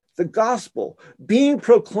the gospel being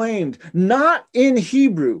proclaimed, not in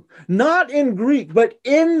Hebrew, not in Greek, but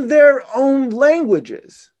in their own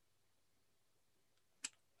languages,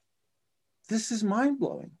 this is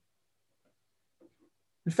mind-blowing.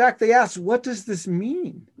 In fact, they asked, what does this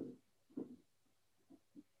mean?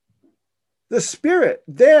 The Spirit,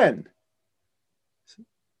 then,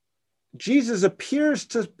 Jesus appears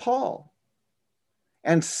to Paul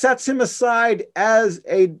and sets him aside as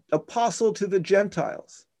an apostle to the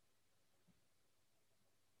Gentiles.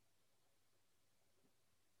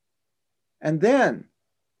 And then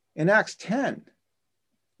in Acts 10,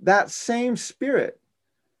 that same Spirit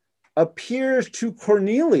appears to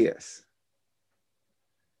Cornelius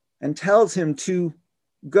and tells him to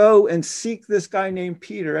go and seek this guy named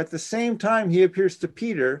Peter. At the same time, he appears to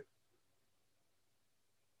Peter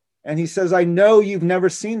and he says, I know you've never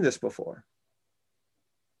seen this before.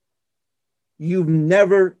 You've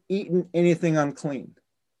never eaten anything unclean.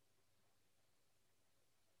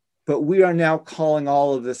 But we are now calling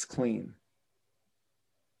all of this clean.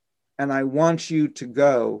 And I want you to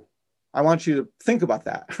go. I want you to think about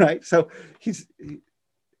that, right? So he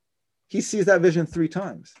sees that vision 3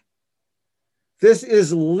 times. This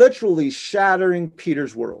is literally shattering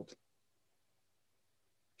Peter's world.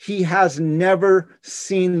 He has never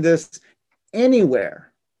seen this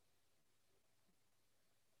anywhere.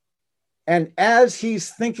 And as he's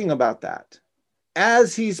thinking about that,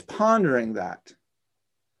 as he's pondering that,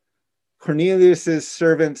 Cornelius's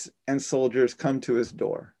servants and soldiers come to his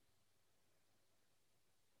door.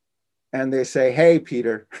 And they say, hey,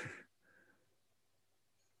 Peter,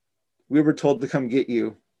 we were told to come get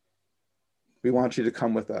you. We want you to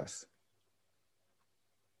come with us.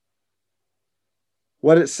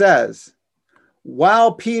 What it says,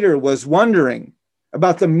 while Peter was wondering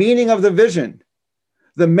about the meaning of the vision,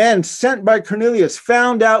 the men sent by Cornelius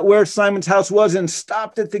found out where Simon's house was and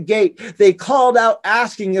stopped at the gate. They called out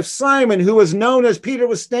asking if Simon, who was known as Peter,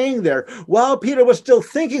 was staying there. While Peter was still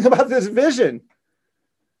thinking about this vision,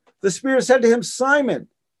 the Spirit said to him, Simon,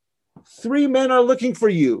 3 men are looking for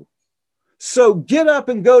you. So get up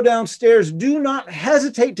and go downstairs. Do not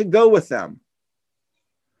hesitate to go with them,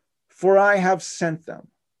 for I have sent them.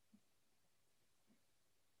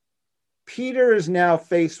 Peter is now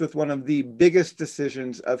faced with one of the biggest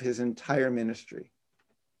decisions of his entire ministry,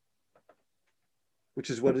 which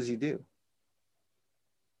is, what does he do?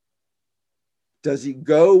 Does he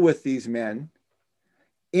go with these men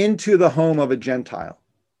into the home of a Gentile?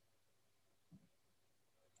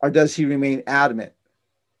 Or does he remain adamant?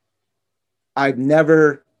 I've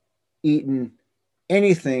never eaten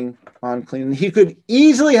anything unclean. And he could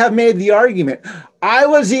easily have made the argument, I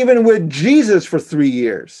was even with Jesus for 3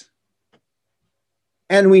 years,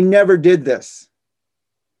 and we never did this.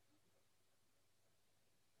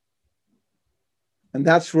 And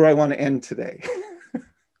that's where I want to end today.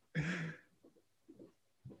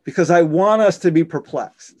 Because I want us to be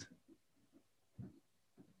perplexed.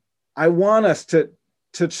 I want us to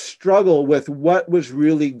struggle with what was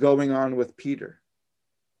really going on with Peter.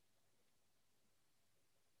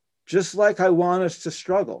 Just like I want us to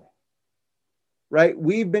struggle, right?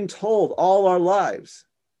 We've been told all our lives,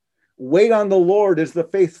 wait on the Lord is the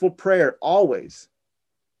faithful prayer always.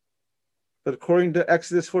 But according to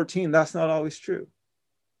Exodus 14, that's not always true.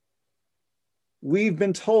 We've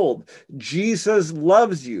been told Jesus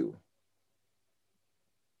loves you.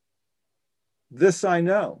 This I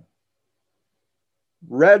know.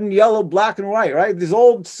 Red and yellow, black and white, right? These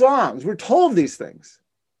old songs, we're told these things.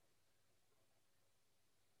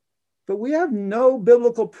 But we have no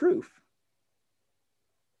biblical proof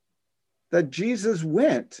that Jesus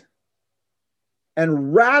went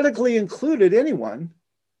and radically included anyone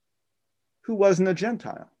who wasn't a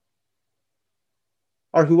Gentile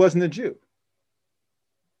or who wasn't a Jew.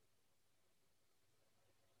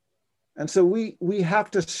 And so we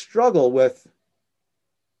have to struggle with,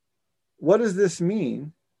 what does this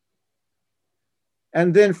mean?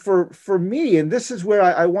 And then for me, and this is where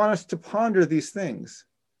I want us to ponder these things,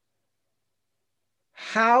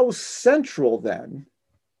 how central then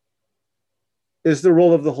is the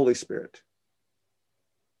role of the Holy Spirit?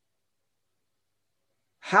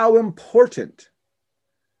 How important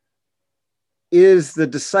is the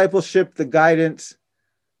discipleship, the guidance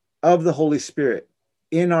of the Holy Spirit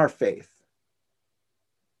in our faith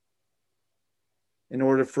in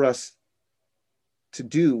order for us to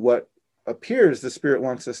do what appears the Spirit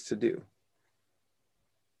wants us to do?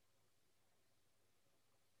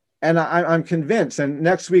 And I'm convinced, and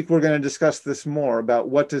next week we're going to discuss this more about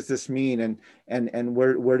what does this mean and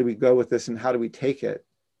where do we go with this and how do we take it.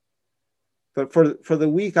 But for the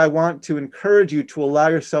week, I want to encourage you to allow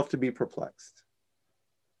yourself to be perplexed.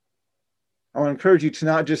 I want to encourage you to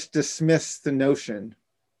not just dismiss the notion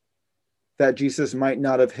that Jesus might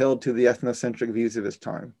not have held to the ethnocentric views of his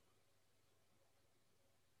time.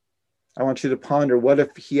 I want you to ponder, what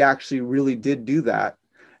if he actually really did do that?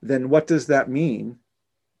 Then what does that mean?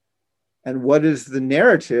 And what is the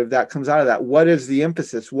narrative that comes out of that? What is the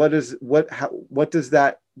emphasis? What does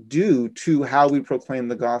that do to how we proclaim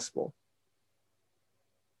the gospel?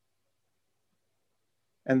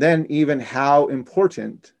 And then even how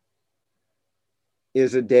important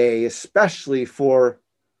is a day, especially for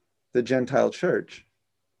the Gentile church?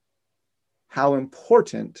 How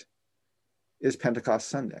important is Pentecost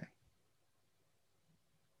Sunday?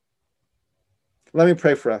 Let me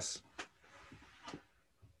pray for us.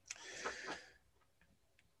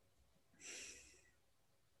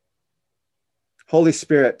 Holy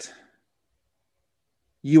Spirit,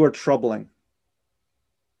 you are troubling.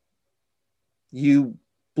 You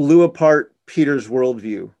blew apart Peter's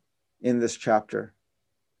worldview in this chapter.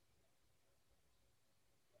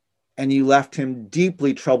 And you left him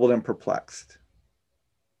deeply troubled and perplexed.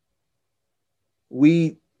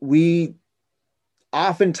 We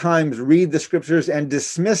oftentimes read the scriptures and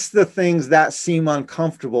dismiss the things that seem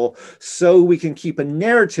uncomfortable so we can keep a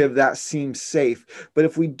narrative that seems safe. But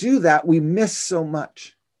if we do that, we miss so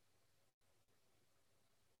much.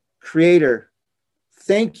 Creator,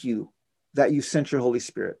 thank you that you sent your Holy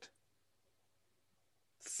Spirit.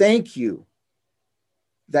 Thank you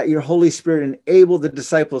that your Holy Spirit enabled the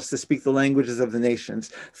disciples to speak the languages of the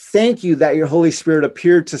nations. Thank you that your Holy Spirit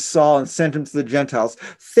appeared to Saul and sent him to the Gentiles.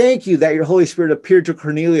 Thank you that your Holy Spirit appeared to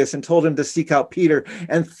Cornelius and told him to seek out Peter.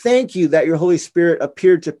 And thank you that your Holy Spirit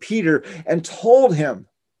appeared to Peter and told him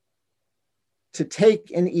to take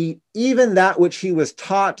and eat even that which he was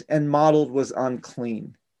taught and modeled was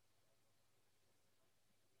unclean.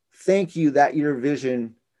 Thank you that your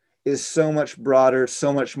vision is so much broader,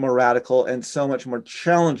 so much more radical, and so much more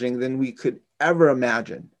challenging than we could ever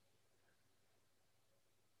imagine.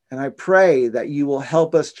 And I pray that you will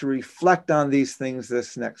help us to reflect on these things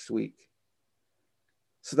this next week,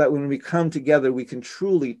 so that when we come together, we can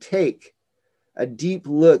truly take a deep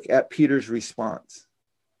look at Peter's response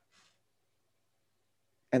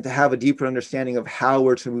and to have a deeper understanding of how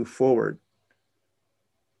we're to move forward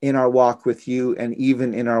in our walk with you and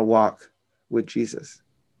even in our walk with Jesus.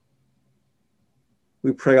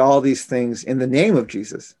 We pray all these things in the name of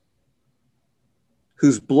Jesus,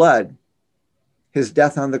 whose blood, his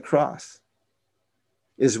death on the cross,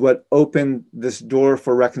 is what opened this door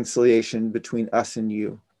for reconciliation between us and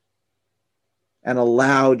you and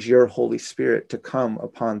allowed your Holy Spirit to come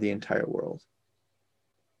upon the entire world.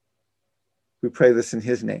 We pray this in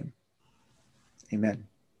his name. Amen.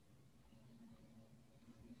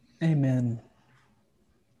 Amen.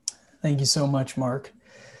 Thank you so much, Mark.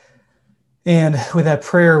 And with that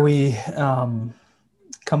prayer, we come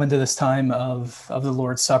into this time of the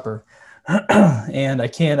Lord's Supper. And I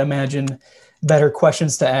can't imagine better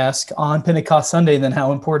questions to ask on Pentecost Sunday than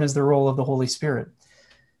how important is the role of the Holy Spirit?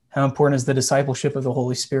 How important is the discipleship of the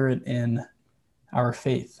Holy Spirit in our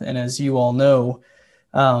faith? And as you all know,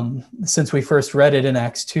 since we first read it in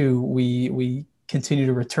Acts 2, we continue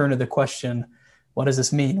to return to the question, what does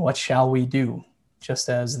this mean? What shall we do? Just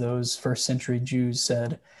as those first century Jews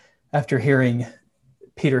said after hearing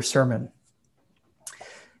Peter's sermon.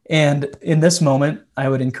 And in this moment, I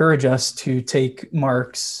would encourage us to take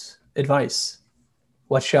Mark's advice.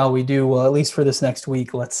 What shall we do? Well, at least for this next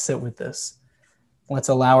week, let's sit with this. Let's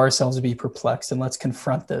allow ourselves to be perplexed and let's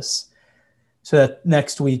confront this so that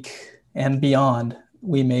next week and beyond,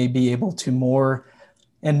 we may be able to more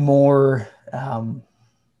and more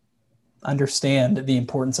understand the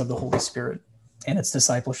importance of the Holy Spirit and its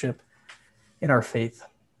discipleship in our faith.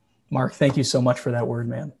 Mark, thank you so much for that word,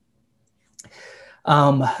 man.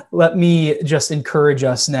 Let me just encourage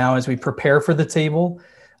us now as we prepare for the table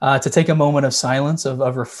to take a moment of silence,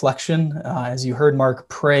 of reflection. As you heard Mark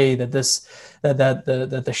pray that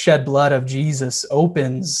the shed blood of Jesus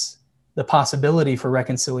opens the possibility for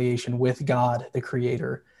reconciliation with God, the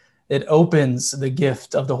Creator. It opens the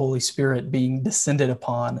gift of the Holy Spirit being descended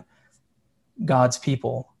upon God's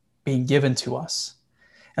people, being given to us.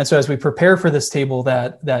 And so as we prepare for this table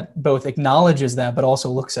that both acknowledges that, but also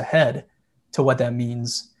looks ahead to what that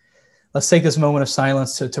means, let's take this moment of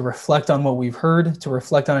silence to reflect on what we've heard, to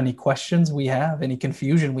reflect on any questions we have, any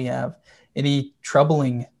confusion we have, any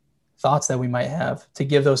troubling thoughts that we might have, to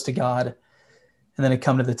give those to God, and then to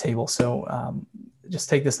come to the table. So just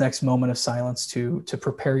take this next moment of silence to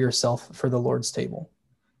prepare yourself for the Lord's table.